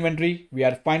Aura inventory, we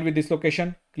are fine with this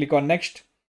location. Click on next.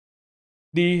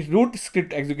 The root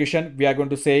script execution, we are going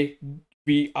to say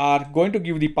we are going to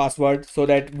give the password so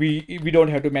that we don't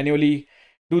have to manually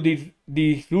do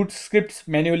the root scripts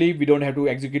manually. We don't have to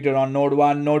execute it on node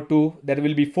 1, node 2. There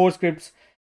will be 4 scripts.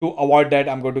 To avoid that,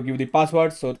 I'm going to give the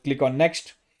password. So click on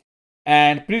next.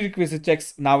 And prerequisite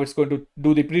checks, now it's going to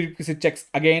do the prerequisite checks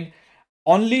again.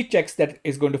 Only checks that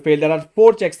is going to fail. There are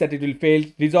 4 checks that it will fail.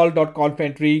 Resolve.conf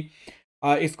entry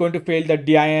is going to fail the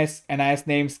DIS, NIS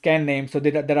name, scan name. So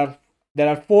there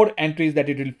are 4 entries that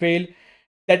it will fail.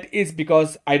 That is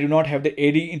because I do not have the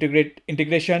AD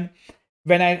integration.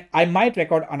 When I might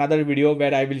record another video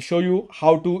where I will show you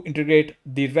how to integrate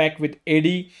the RAC with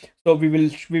AD. So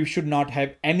we should not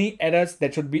have any errors.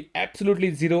 That should be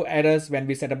absolutely 0 errors when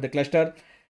we set up the cluster.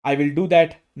 I will do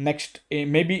that next,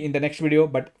 maybe in the next video,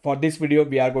 but for this video,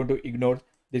 we are going to ignore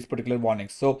this particular warning.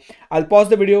 So I'll pause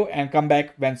the video and come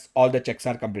back once all the checks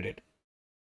are completed.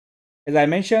 As I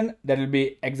mentioned, there will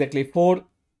be exactly 4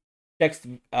 checks.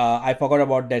 I forgot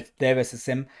about that dev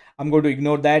SSM. I'm going to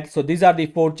ignore that. So these are the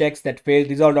 4 checks that failed.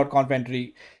 Resolve.conf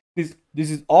entry. This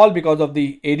is all because of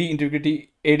the AD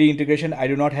integration I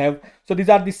do not have. So these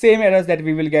are the same errors that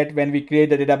we will get when we create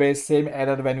the database, same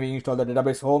error when we install the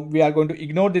database home. We are going to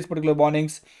ignore these particular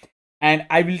warnings, and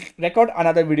I will record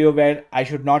another video where I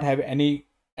should not have any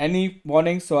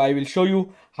warnings. So I will show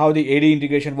you how the AD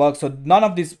integration works. So none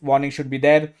of these warnings should be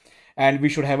there, and we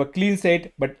should have a clean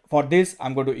state. But for this,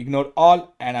 I'm going to ignore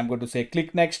all, and I'm going to say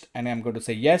click next, and I'm going to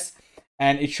say yes.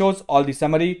 And it shows all the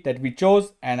summary that we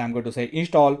chose, and I'm going to say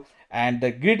install, and the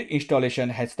grid installation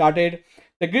has started.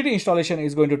 The grid installation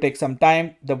is going to take some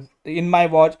time. In my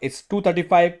watch, it's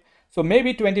 2:35, so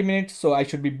maybe 20 minutes. So I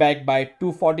should be back by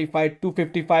 2:45,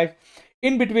 2:55.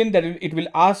 In between that, it will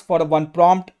ask for one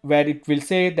prompt where it will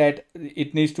say that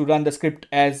it needs to run the script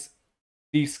as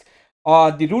these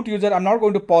the root user. I'm not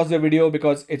going to pause the video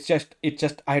because it's just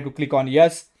I have to click on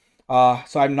yes.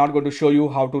 So I'm not going to show you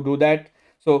how to do that.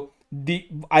 So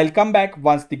I'll come back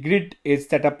once the grid is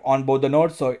set up on both the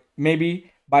nodes. So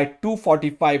maybe by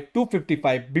 2:45,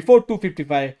 2:55, before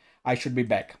 2:55, I should be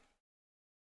back.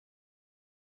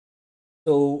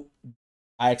 So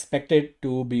I expected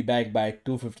to be back by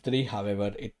 2:53.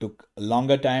 However, it took a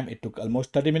longer time. It took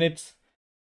almost 30 minutes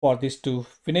for this to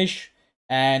finish,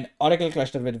 and Oracle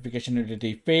cluster verification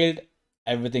utility failed.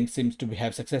 Everything seems to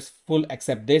have successful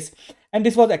except this, and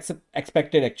this was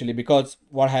expected actually, because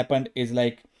what happened is,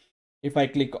 like, if I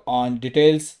click on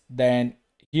details, then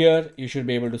here you should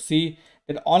be able to see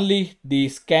that only the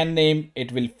scan name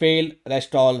it will fail.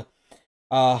 Rest all,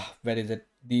 where is it?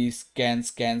 The scan.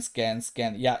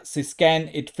 Yeah, see, scan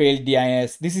it failed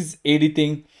DIS. This is AD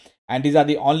thing, and these are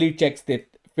the only checks that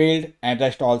failed, and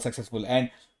rest all successful.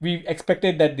 And we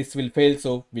expected that this will fail,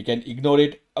 so we can ignore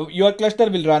it. Your cluster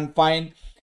will run fine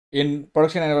in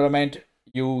production environment.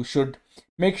 You should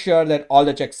make sure that all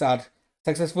the checks are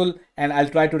successful, and I'll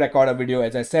try to record a video.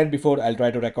 As I said before, I'll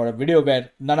try to record a video where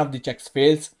none of the checks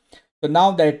fails. So now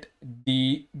that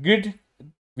the grid,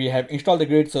 we have installed the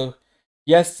grid, so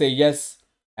yes, say yes,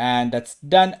 and that's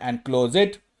done, and close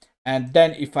it. And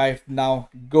then if I now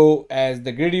go as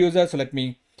the grid user, so let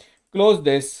me close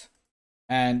this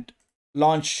and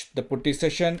launch the putty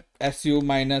session su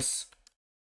minus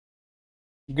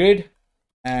grid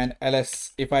and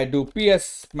ls. If I do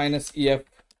ps minus ef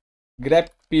grep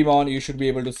pmon, you should be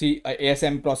able to see a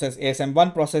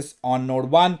ASM1 process on node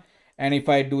 1. And if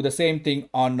I do the same thing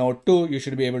on node 2, you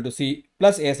should be able to see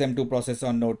plus ASM2 process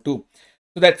on node 2.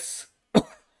 So that's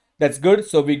that's good.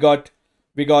 So we got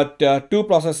 2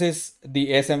 processes,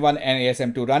 the ASM1 and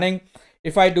ASM2 running.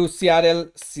 If I do CRS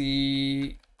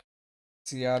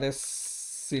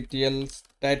ctl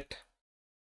stat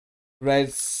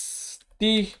res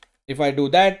t, If I do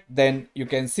that, then you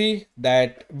can see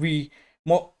that we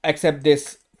accept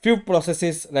this few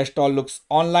processes, rest all looks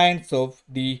online. So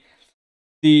the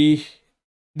the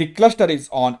cluster is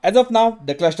on. As of now,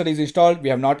 the cluster is installed. We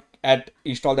have not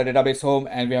installed the database home,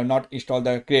 and we have not installed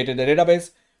the created the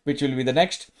database, which will be the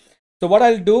next. So what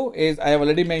I'll do is, I have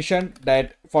already mentioned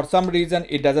that for some reason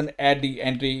it doesn't add the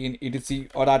entry in etc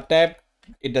or our tab.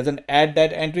 It doesn't add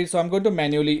that entry, so I'm going to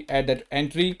manually add that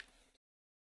entry.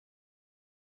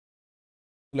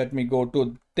 Let me go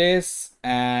to this,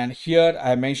 and here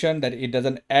I mentioned that it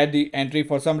doesn't add the entry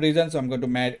for some reason, so I'm going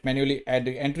to manually add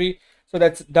the entry. So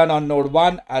that's done on node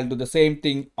 1. I'll do the same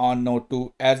thing on node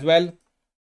 2 as well.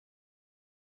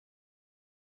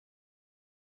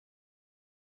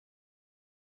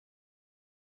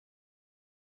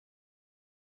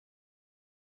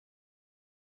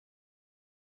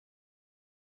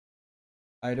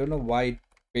 I don't know why it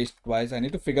pastes twice. I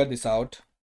need to figure this out.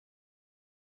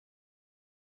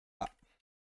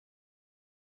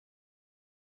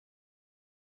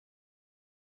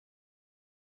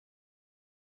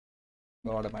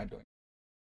 What am I doing?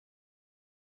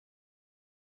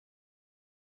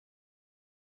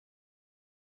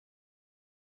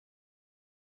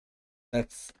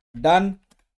 That's done.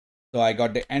 So I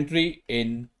got the entry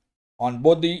in on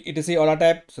both the etc Aura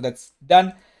tab. So that's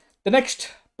done. The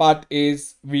next part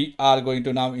is we are going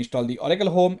to now install the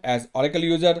Oracle Home as Oracle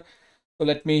user. So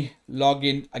let me log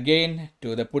in again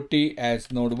to the putty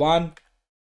as node 1.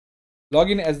 Log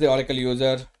in as the Oracle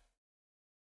user.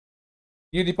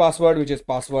 Use the password, which is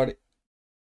password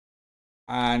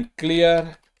and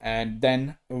clear, and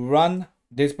then run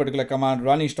this particular command,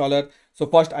 run installer. So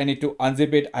first I need to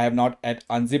unzip it. I have not yet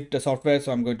unzipped the software,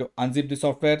 so I'm going to unzip the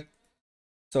software.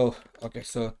 So okay,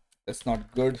 so that's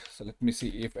not good. So let me see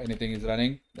if anything is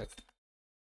running. That's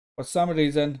for some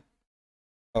reason.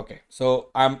 Okay, so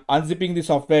I'm unzipping the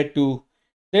software to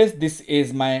this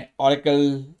is my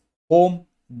Oracle home,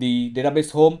 the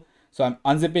database home. So I'm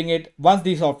unzipping it. Once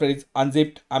the software is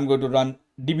unzipped, I'm going to run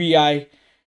dbi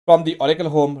from the Oracle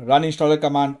home, run installer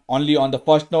command only on the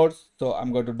first node. So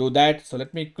I'm going to do that. So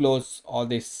let me close all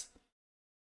these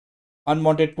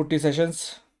unwanted putty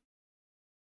sessions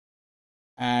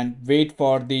and wait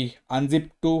for the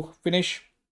unzip to finish.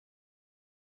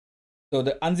 So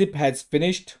the unzip has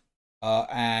finished,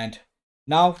 and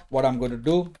now what I'm going to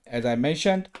do, as I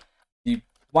mentioned, the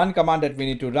one command that we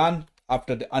need to run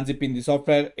after the unzipping the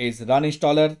software is run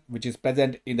installer, which is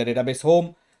present in the database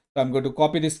home. So I'm going to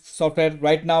copy this software.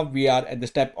 Right now we are at the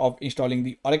step of installing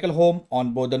the Oracle Home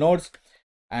on both the nodes,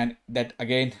 and that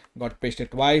again got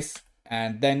pasted twice,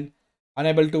 and then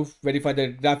unable to verify the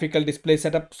graphical display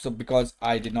setup. So because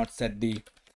I did not set the,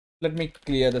 let me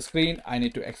clear the screen. I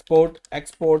need to export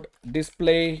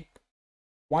display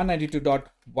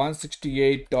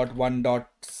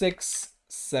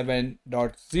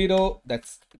 192.168.1.67.0.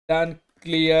 that's done,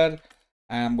 clear.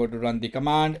 I'm going to run the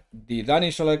command. The run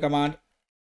installer command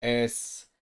is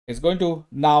going to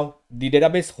now the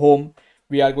database home.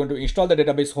 We are going to install the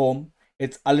database home.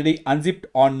 It's already unzipped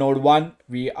on node 1.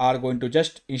 We are going to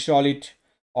just install it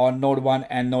on node 1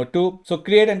 and node 2. So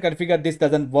create and configure, this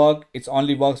doesn't work. It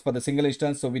only works for the single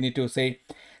instance. So we need to say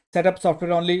setup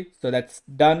software only. So that's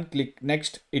done. Click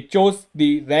next. It chose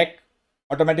the RAC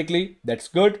automatically. That's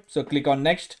good. So click on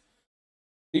next.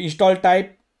 The install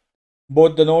type,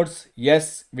 both the nodes,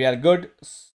 yes, we are good.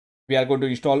 We are going to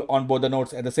install on both the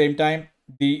nodes at the same time.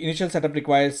 The initial setup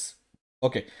requires,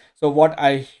 okay, so what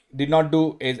I did not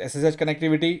do is SSH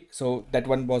connectivity, so that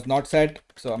one was not set.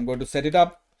 So I'm going to set it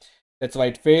up. That's why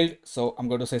it failed. So I'm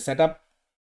going to say setup.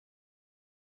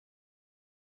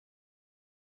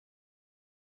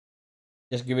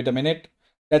 Just give it a minute.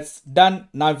 That's done.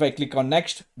 Now if I click on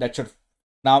next, that should,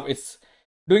 now it's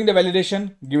doing the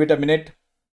validation. Give it a minute.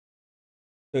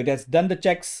 So it has done the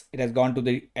checks. It has gone to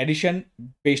the edition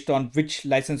based on which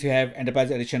license you have,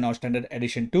 enterprise edition or standard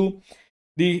edition 2.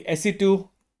 The SE2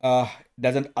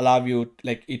 doesn't allow you,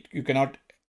 like it, you cannot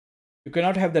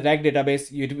have the RAC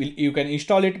database. You can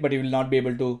install it, but you will not be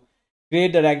able to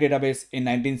create the RAC database in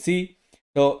 19C.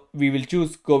 So we will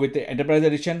go with the enterprise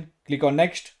edition. Click on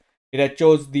next. It has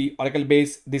chose the Oracle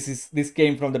base. This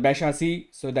came from the bash RC,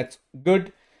 so that's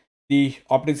good. The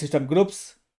operating system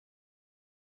groups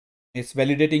is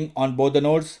validating on both the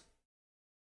nodes.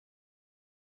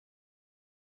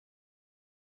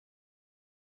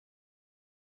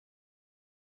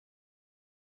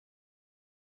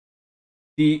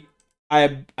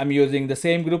 I'm using the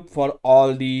same group for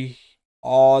all the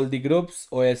groups,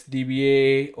 OS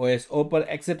DBA, OS Oper,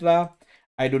 etc.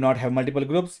 I do not have multiple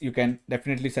groups. You can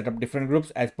definitely set up different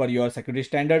groups as per your security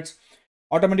standards.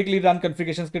 Automatically run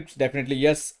configuration scripts, definitely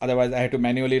yes, otherwise I have to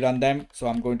manually run them. So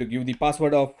I'm going to give the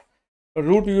password of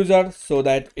root user so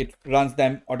that it runs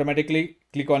them automatically.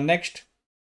 Click on next.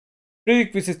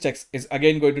 Prerequisite checks is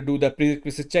again going to do the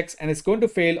prerequisite checks, and it's going to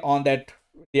fail on that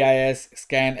DIS,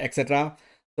 scan, etc.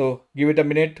 So give it a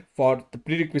minute for the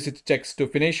prerequisite checks to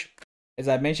finish. As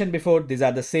I mentioned before, these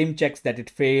are the same checks that it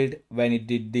failed when it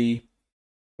did the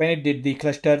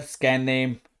cluster, scan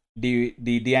name, the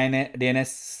DNS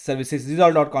services,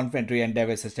 resolve.conf entry, and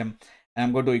dev system. And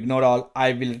I'm going to ignore all.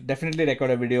 I will definitely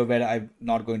record a video where I'm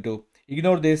not going to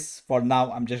ignore this. For now,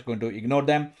 I'm just going to ignore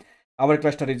them. Our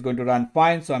cluster is going to run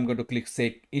fine, so I'm going to click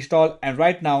say install, and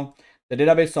right now the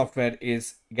database software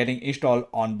is getting installed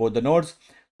on both the nodes.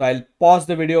 So I'll pause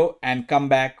the video and come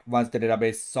back once the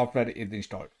database software is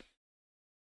installed.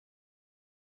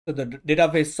 So the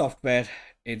database software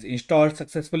is installed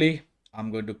successfully. I'm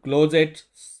going to close it.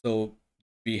 So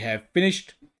we have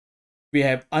finished. We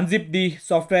have unzipped the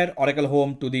software Oracle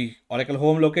Home to the Oracle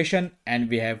Home location, and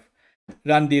we have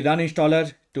run the run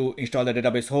installer to install the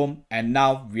database home. And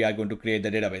now we are going to create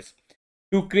the database.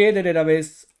 To create the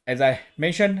database, as I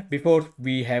mentioned before,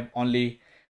 we have only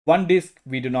one disk.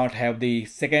 We do not have the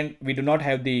second. We do not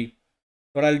have the.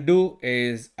 What I'll do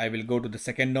is I will go to the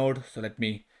second node. So let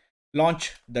me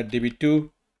launch the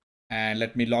DB2 and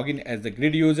let me log in as the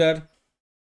grid user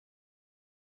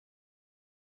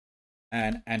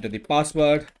and enter the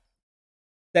password.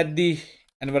 Set the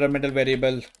environmental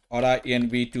variable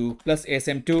RHEL plus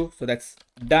ASM2. So that's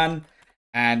done.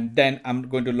 And then I'm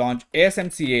going to launch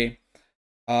ASMCA.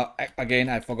 Again,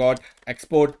 I forgot,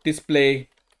 export display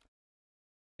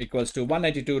equals to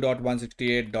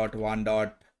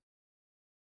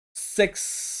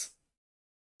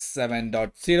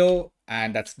 192.168.1.67.0,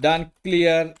 and that's done.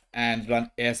 Clear and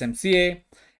run ASMCA,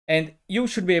 and you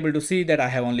should be able to see that I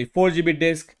have only 4 GB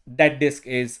disk. That disk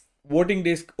is voting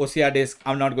disk, OCR disk.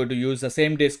 I'm not going to use the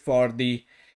same disk for the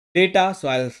data, so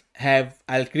I'll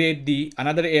create the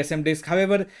another ASM disk.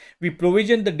 However, we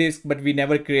provisioned the disk, but we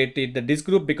never created the disk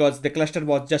group because the cluster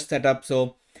was just set up.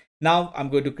 So now I'm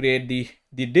going to create the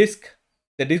disk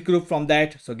group from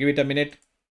that. So give it a minute.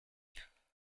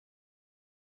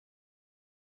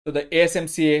 So the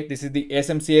ASMCA, this is the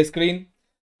ASMCA screen.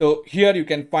 So here you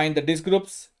can find the disk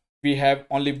groups. We have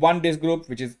only one disk group,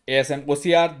 which is ASM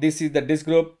OCR. This is the disk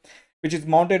group which is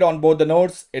mounted on both the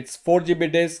nodes. It's 4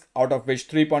 GB disk, out of which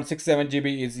 3.67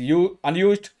 GB is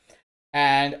unused.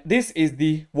 And this is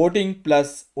the voting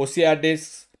plus OCR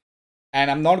disks.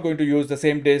 And I'm not going to use the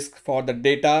same disk for the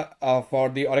data for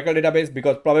the Oracle database,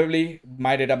 because probably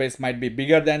my database might be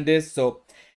bigger than this. So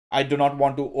I do not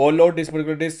want to overload this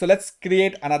particular disk. So let's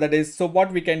create another disk. So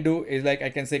what we can do is, like,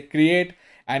 I can say create,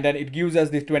 and then it gives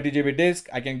us this 20 GB disk.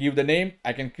 I can give the name.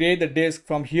 I can create the disk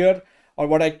from here. Or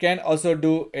what I can also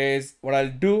do is,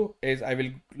 I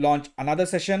will launch another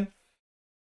session.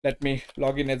 Let me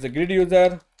log in as a grid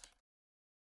user.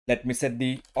 Let me set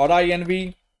the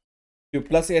RINV to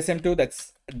plus ASM2.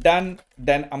 That's done.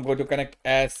 Then I'm going to connect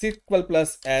as SQL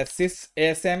plus as sys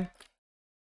ASM.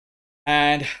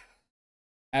 And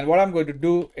what I'm going to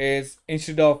do is,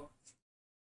 instead of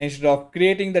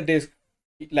creating the disk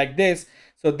like this,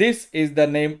 so this is the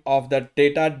name of the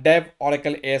data, dev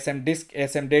Oracle ASM disk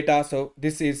ASM data. So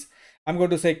this is, I'm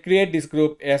going to say create this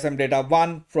group ASM data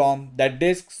 1 from that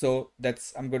disk. So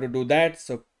that's, I'm going to do that.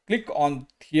 So click on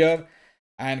here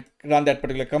and run that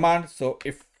particular command. So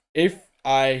if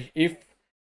the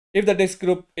disk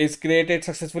group is created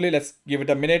successfully, let's give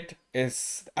it a minute.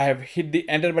 I have hit the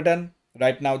enter button.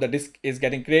 Right now the disk is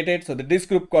getting created. So the disk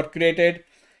group got created.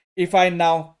 If I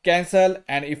now cancel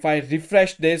and if I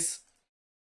refresh this,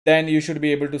 then you should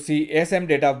be able to see ASM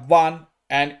data 1.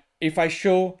 And if I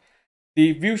show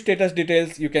the view status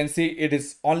details, you can see it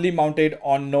is only mounted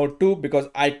on node 2 because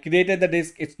I created the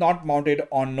disk. It's not mounted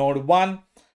on node 1.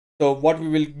 So what we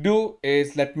will do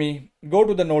is, let me go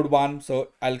to the node 1. So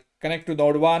I'll connect to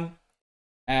node 1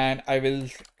 and I will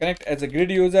connect as a grid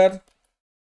user.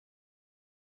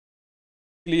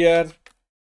 Clear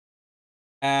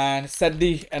and set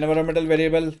the environmental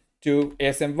variable to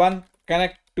ASM1.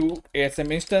 Connect to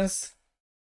ASM instance.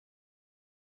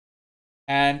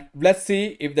 And let's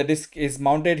see if the disk is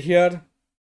mounted here.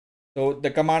 So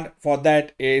the command for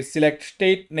that is select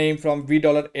state name from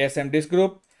 $ASM disk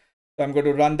group. So I'm going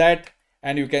to run that,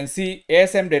 and you can see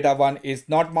ASM data 1 is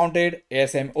not mounted,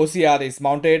 ASM OCR is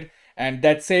mounted, and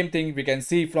that same thing we can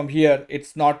see from here.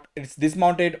 It's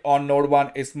dismounted on node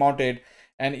 1 is mounted,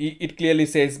 and it clearly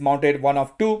says mounted 1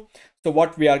 of 2. So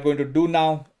what we are going to do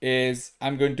now is,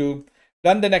 I'm going to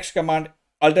run the next command,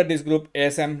 alter this group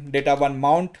ASM data 1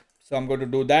 mount. So I'm going to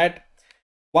do that.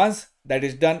 Once that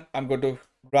is done, I'm going to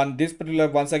run this particular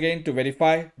once again to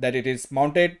verify that it is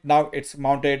mounted. Now it's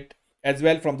mounted as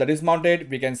well. From the dismounted,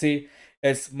 we can see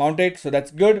it's mounted, so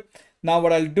that's good. Now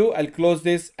what I'll do, I'll close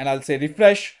this and I'll say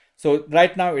refresh. So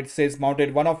right now it says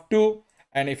mounted 1 of 2,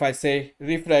 and if I say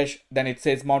refresh, then it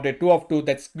says mounted 2 of 2.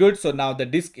 That's good. So now the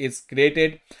disk is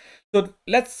created. So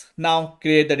let's now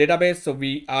create the database. So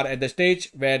we are at the stage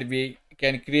where we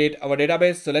can create our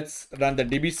database. So let's run the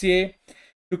DBCA.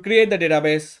 To create the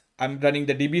database, I'm running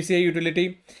the DBCA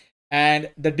utility, and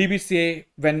the DBCA,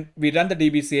 when we run the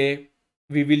DBCA,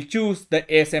 we will choose the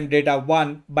ASM data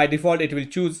 1. By default, it will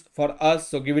choose for us.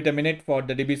 So give it a minute for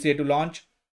the DBCA to launch.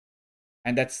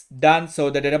 And that's done. So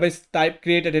the database type,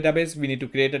 create a database. We need to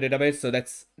create a database. So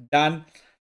that's done.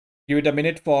 Give it a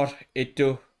minute for it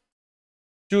to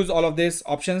choose all of these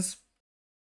options.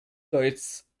 So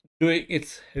it's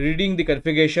reading the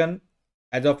configuration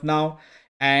as of now,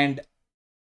 and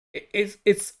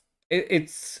it's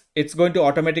going to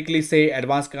automatically say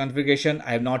advanced configuration.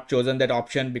 I have not chosen that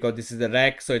option because this is the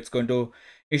RAC. So it's going to,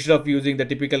 instead of using the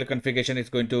typical configuration, it's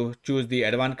going to choose the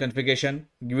advanced configuration.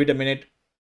 Give it a minute.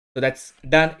 So that's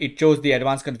done. It chose the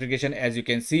advanced configuration, as you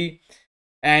can see.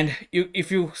 And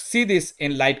if you see this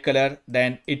in light color,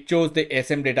 then it chose the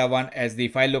ASM data 1 as the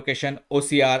file location,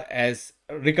 OCR as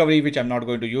recovery, which I'm not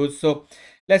going to use. So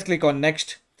let's click on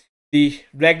next. The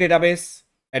RAC database,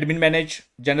 admin manage,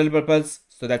 general purpose.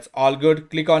 So that's all good.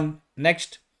 Click on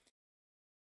next.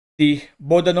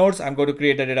 Both the nodes, I'm going to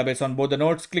create a database on both the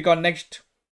nodes. Click on next.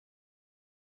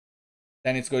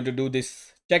 Then it's going to do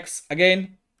this checks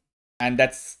again, and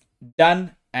that's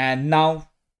done. And now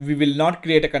we will not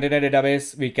create a container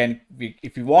database.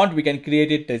 If you want, we can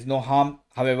create it. There's no harm.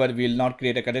 However, we will not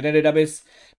create a container database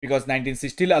because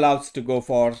 19C still allows to go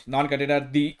for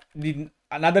non-container.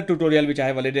 Another tutorial which I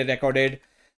have already recorded,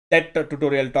 that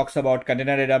tutorial talks about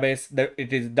container database.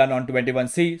 It is done on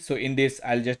 21C. So in this,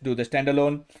 I'll just do the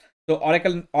standalone. So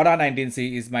Oracle Aura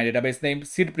 19C is my database name.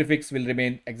 Seed prefix will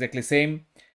remain exactly same.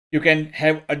 You can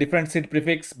have a different seed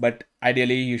prefix, but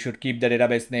ideally you should keep the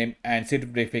database name and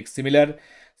seed prefix similar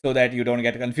so that you don't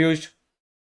get confused.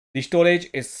 The storage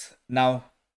is now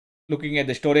looking at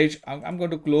the storage. I'm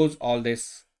going to close all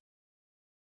this.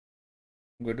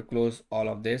 I'm going to close all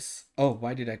of this. Oh,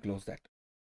 why did I close that?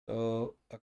 So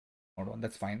hold on,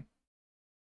 that's fine.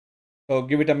 So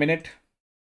give it a minute.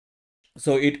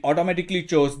 So it automatically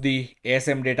chose the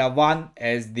ASM data 1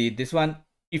 as this one.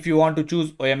 If you want to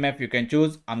choose OMF, you can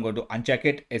choose. I'm going to uncheck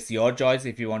it. It's your choice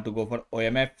if you want to go for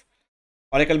OMF.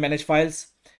 Oracle manage files.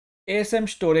 ASM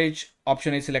storage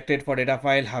option is selected for data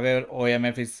file. However,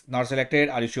 OMF is not selected.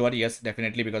 Are you sure? Yes,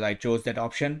 definitely, because I chose that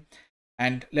option.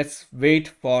 And let's wait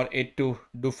for it to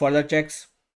do further checks.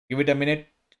 Give it a minute.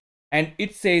 And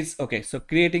it says, okay, so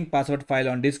creating password file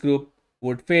on this group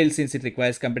would fail since it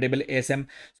requires compatible ASM.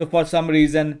 So for some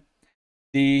reason,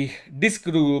 the disk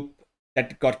group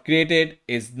that got created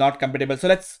is not compatible. So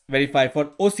let's verify for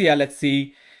OCR. Let's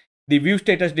see the view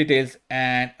status details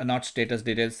and not status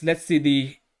details. Let's see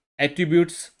the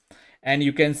attributes, and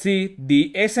you can see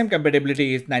the ASM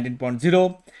compatibility is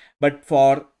 19.0, but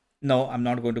for no, I'm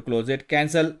not going to close it,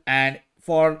 cancel. And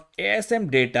for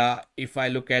ASM data, if I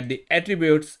look at the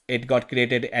attributes, it got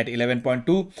created at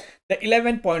 11.2. The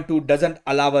 11.2 doesn't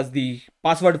allow us the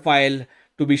password file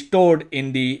to be stored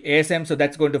in the ASM, so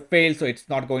that's going to fail. So it's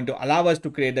not going to allow us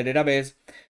to create the database.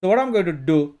 So what I'm going to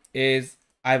do is,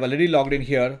 I've already logged in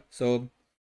here. So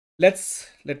let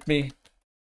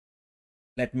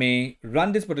me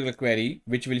run this particular query,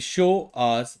 which will show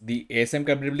us the ASM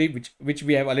compatibility, which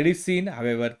we have already seen.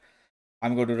 However,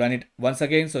 I'm going to run it once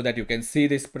again so that you can see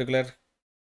this particular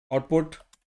output.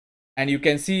 And you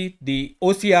can see the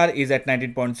OCR is at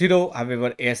 19.0.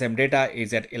 However, ASM data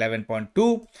is at 11.2.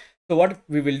 So what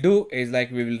we will do is,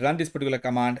 like, we will run this particular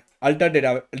command, alter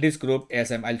data disk group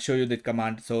ASM. I'll show you the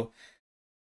command. So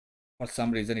for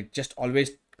some reason, it just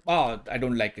always, I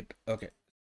don't like it. Okay.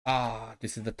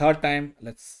 This is the third time.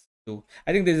 Let's do,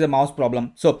 I think this is a mouse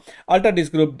problem. So alter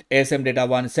disk group ASM data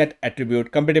 1 set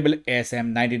attribute compatible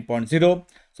ASM 19.0.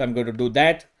 So I'm going to do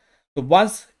that. So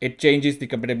once it changes the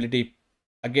compatibility,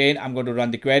 again, I'm going to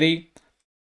run the query.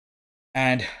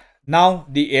 And now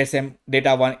the ASM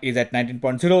data 1 is at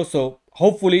 19.0. So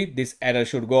hopefully this error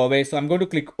should go away. So I'm going to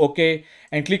click OK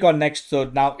and click on next. So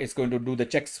now it's going to do the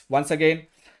checks once again.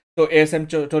 So ASM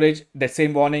storage, the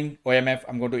same warning, OMF,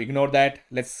 I'm going to ignore that.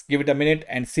 Let's give it a minute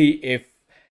and see if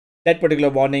that particular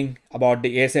warning about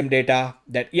the ASM data,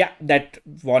 that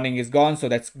warning is gone. So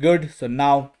that's good. So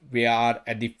now we are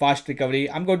at the fast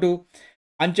recovery. I'm going to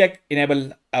uncheck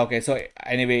enable. Okay, so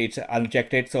anyway, it's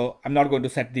unchecked it. So I'm not going to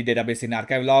set the database in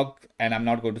archive log, and I'm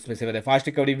not going to specify the fast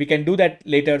recovery. We can do that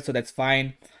later. So that's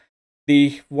fine.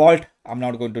 The vault, I'm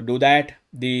not going to do that.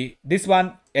 This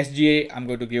one SGA, I'm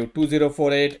going to give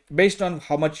 2048. Based on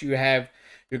how much you have,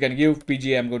 you can give.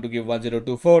 PGA, I'm going to give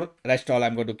 1024. Rest all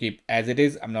I'm going to keep as it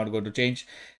is. I'm not going to change.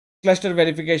 Cluster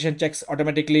verification checks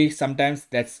automatically. Sometimes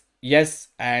that's yes.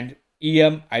 And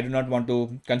EM, I do not want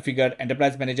to configure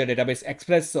Enterprise Manager Database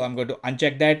Express, so I'm going to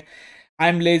uncheck that.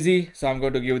 I'm lazy, so I'm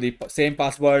going to give the same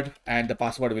password, and the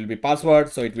password will be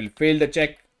password, so it will fail the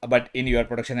check. But in your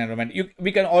production environment,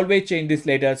 we can always change this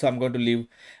later, so I'm going to leave.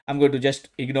 I'm going to just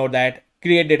ignore that.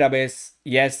 Create database,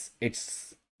 yes,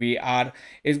 is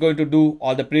going to do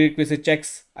all the prerequisite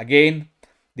checks again.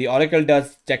 The Oracle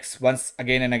does checks once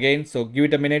again and again, so give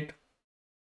it a minute.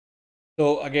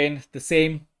 So again, the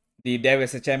same, the dev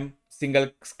SHM, single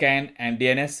scan and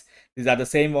DNS. These are the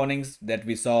same warnings that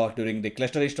we saw during the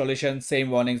cluster installation,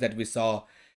 same warnings that we saw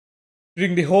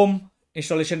during the home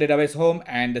installation, database home,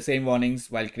 and the same warnings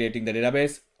while creating the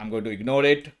database. I'm going to ignore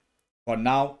it for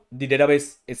now. The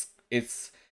database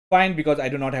is fine because I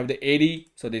do not have the AD,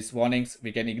 so these warnings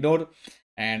we can ignore,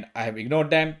 and I have ignored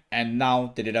them. And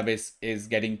now the database is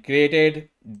getting created.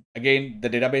 Again, the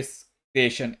database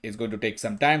creation is going to take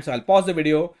some time, so I'll pause the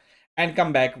video and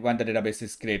come back when the database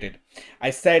is created.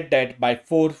 I said that by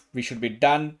 4 we should be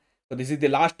done. So this is the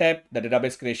last step. The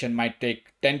database creation might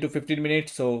take 10 to 15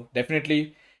 minutes. So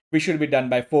definitely we should be done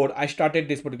by 4. I started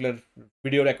this particular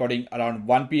video recording around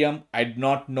 1 p.m. I do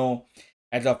not know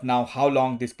as of now how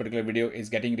long this particular video is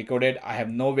getting recorded. I have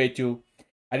no way to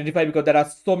identify because there are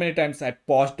so many times I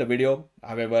paused the video.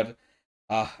 However,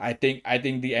 I think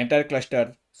the entire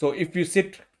cluster. So if you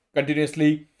sit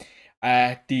continuously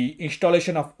at the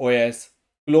installation of OS,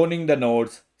 cloning the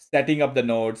nodes, setting up the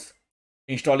nodes,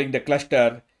 installing the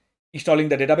cluster, installing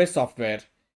the database software,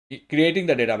 creating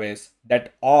the database,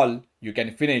 that all you can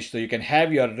finish. So you can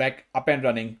have your RAC up and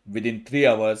running within 3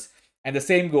 hours. And the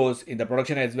same goes in the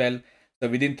production as well. So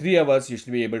within 3 hours, you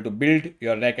should be able to build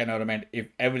your RAC environment if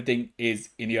everything is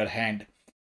in your hand.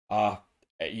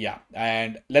 Yeah,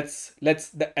 and as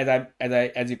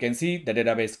you can see, the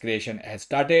database creation has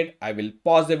started. I will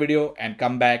pause the video and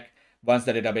come back once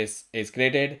the database is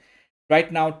created.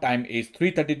 Right now time is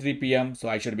 3:33 p.m. so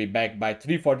I should be back by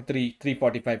 3:43,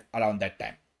 3:45 around that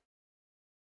time.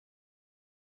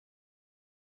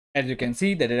 As you can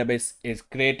see, the database is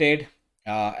created.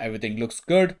 Everything looks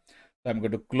good. So I'm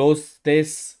going to close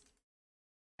this,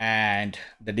 and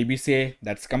the DBCA,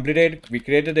 that's completed. We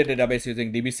created the database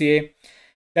using DBCA.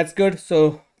 That's good.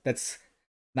 So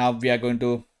now we are going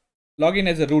to log in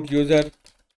as a root user,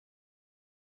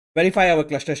 verify our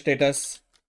cluster status,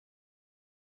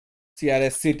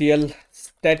 CRSCTL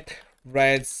stat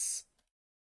res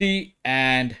t,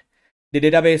 and the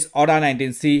database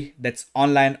Aura19C, that's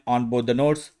online on both the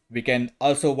nodes. We can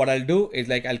also, what I'll do is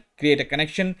like I'll create a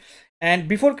connection, and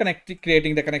before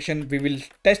creating the connection, we will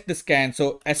test the scan.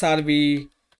 So srv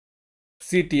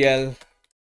ctl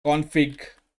config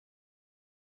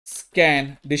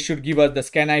scan, this should give us the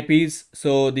scan IPs.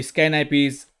 So the scan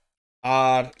IPs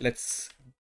are, let's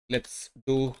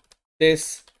do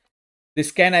this. The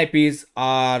scan IPs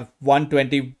are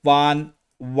 121,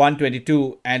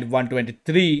 122 and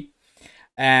 123.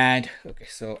 And okay,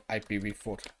 so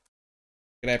IPv4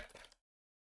 grep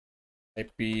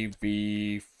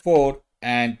IPv4,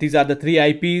 and these are the 3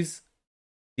 IPs,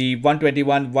 the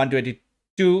 121,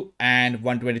 122 and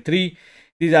 123.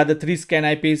 These are the 3 scan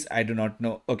IPs. I do not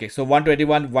know. Okay, so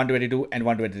 121, 122 and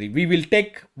 123. We will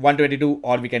take 122,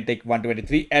 or we can take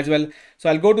 123 as well. So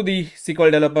I'll go to the SQL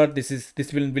developer.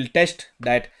 This will test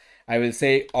that. I will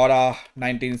say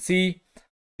Aura19C.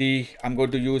 I'm going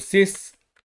to use sys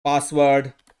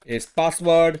password is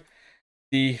password.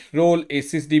 The role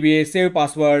is sysdba save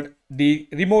password. The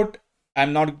remote,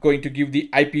 I'm not going to give the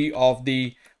IP of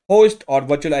the host or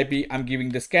virtual IP. I'm giving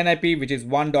the scan IP, which is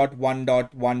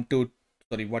 1.1.12.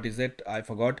 Sorry, what is it? I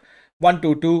forgot.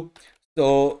 122.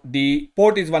 So the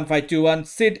port is 1521.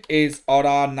 SID is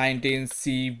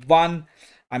Aura19C1.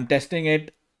 I'm testing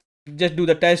it. Just do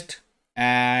the test,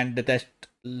 and the test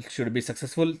should be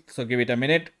successful. So give it a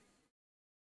minute.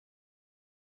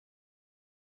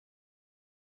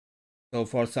 So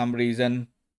for some reason,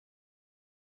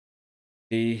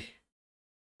 okay,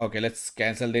 let's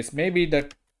cancel this. Maybe the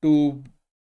two.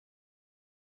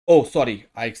 Oh, sorry,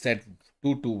 I said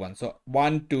 221. So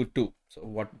 122. So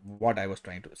what I was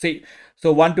trying to see.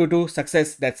 So 122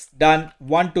 success, that's done.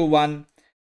 121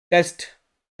 test,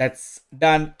 that's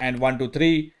done, and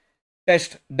 123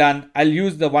 test done. I'll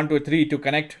use the 123 to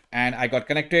connect, and I got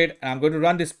connected. And I'm going to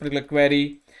run this particular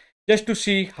query just to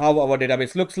see how our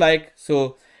database looks like.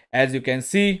 So as you can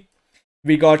see,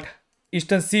 we got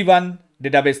instance C1,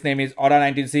 database name is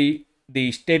Aura19C,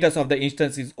 the status of the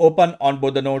instance is open on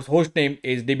both the nodes. Host name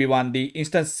is db1. The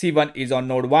instance c1 is on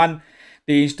node 1.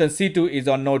 The instance c2 is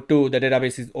on node 2. The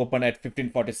database is open at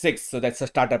 1546. So that's the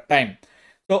startup time.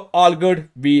 So all good.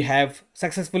 We have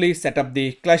successfully set up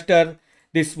the cluster.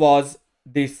 This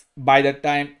by the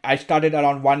time I started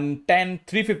around 110,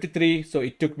 353. So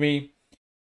it took me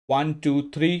 2,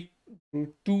 3,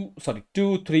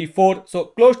 4. So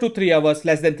close to 3 hours,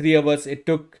 less than 3 hours it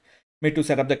took me to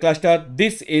set up the cluster.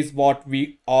 This is what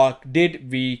we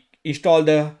did. We installed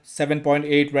the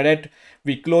 7.8 Red Hat.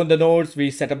 We cloned the nodes.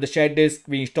 We set up the shared disk.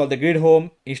 We installed the grid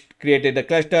home. Created the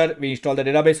cluster. We installed the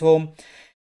database home,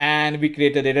 and we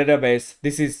created a database.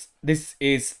 This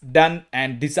is done,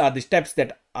 and these are the steps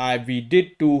that we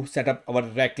did to set up our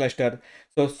RAC cluster.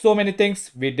 So many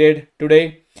things we did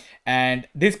today, and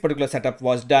this particular setup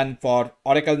was done for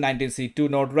Oracle 19c 2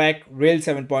 node RAC, RHEL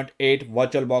 7.8,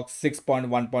 VirtualBox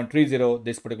 6.1.30.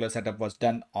 This particular setup was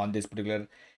done on this particular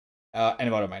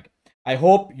environment. I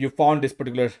hope you found this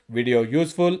particular video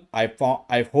useful. I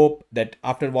hope that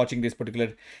after watching this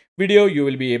particular video, you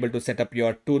will be able to set up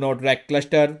your 2-node RAC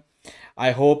cluster. I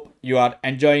hope you are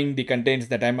enjoying the contents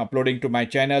that I'm uploading to my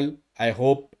channel. I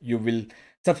hope you will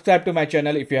subscribe to my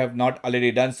channel if you have not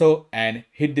already done so, and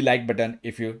hit the like button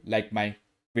if you like my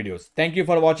videos. Thank you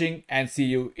for watching, and see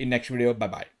you in next video. Bye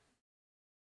bye.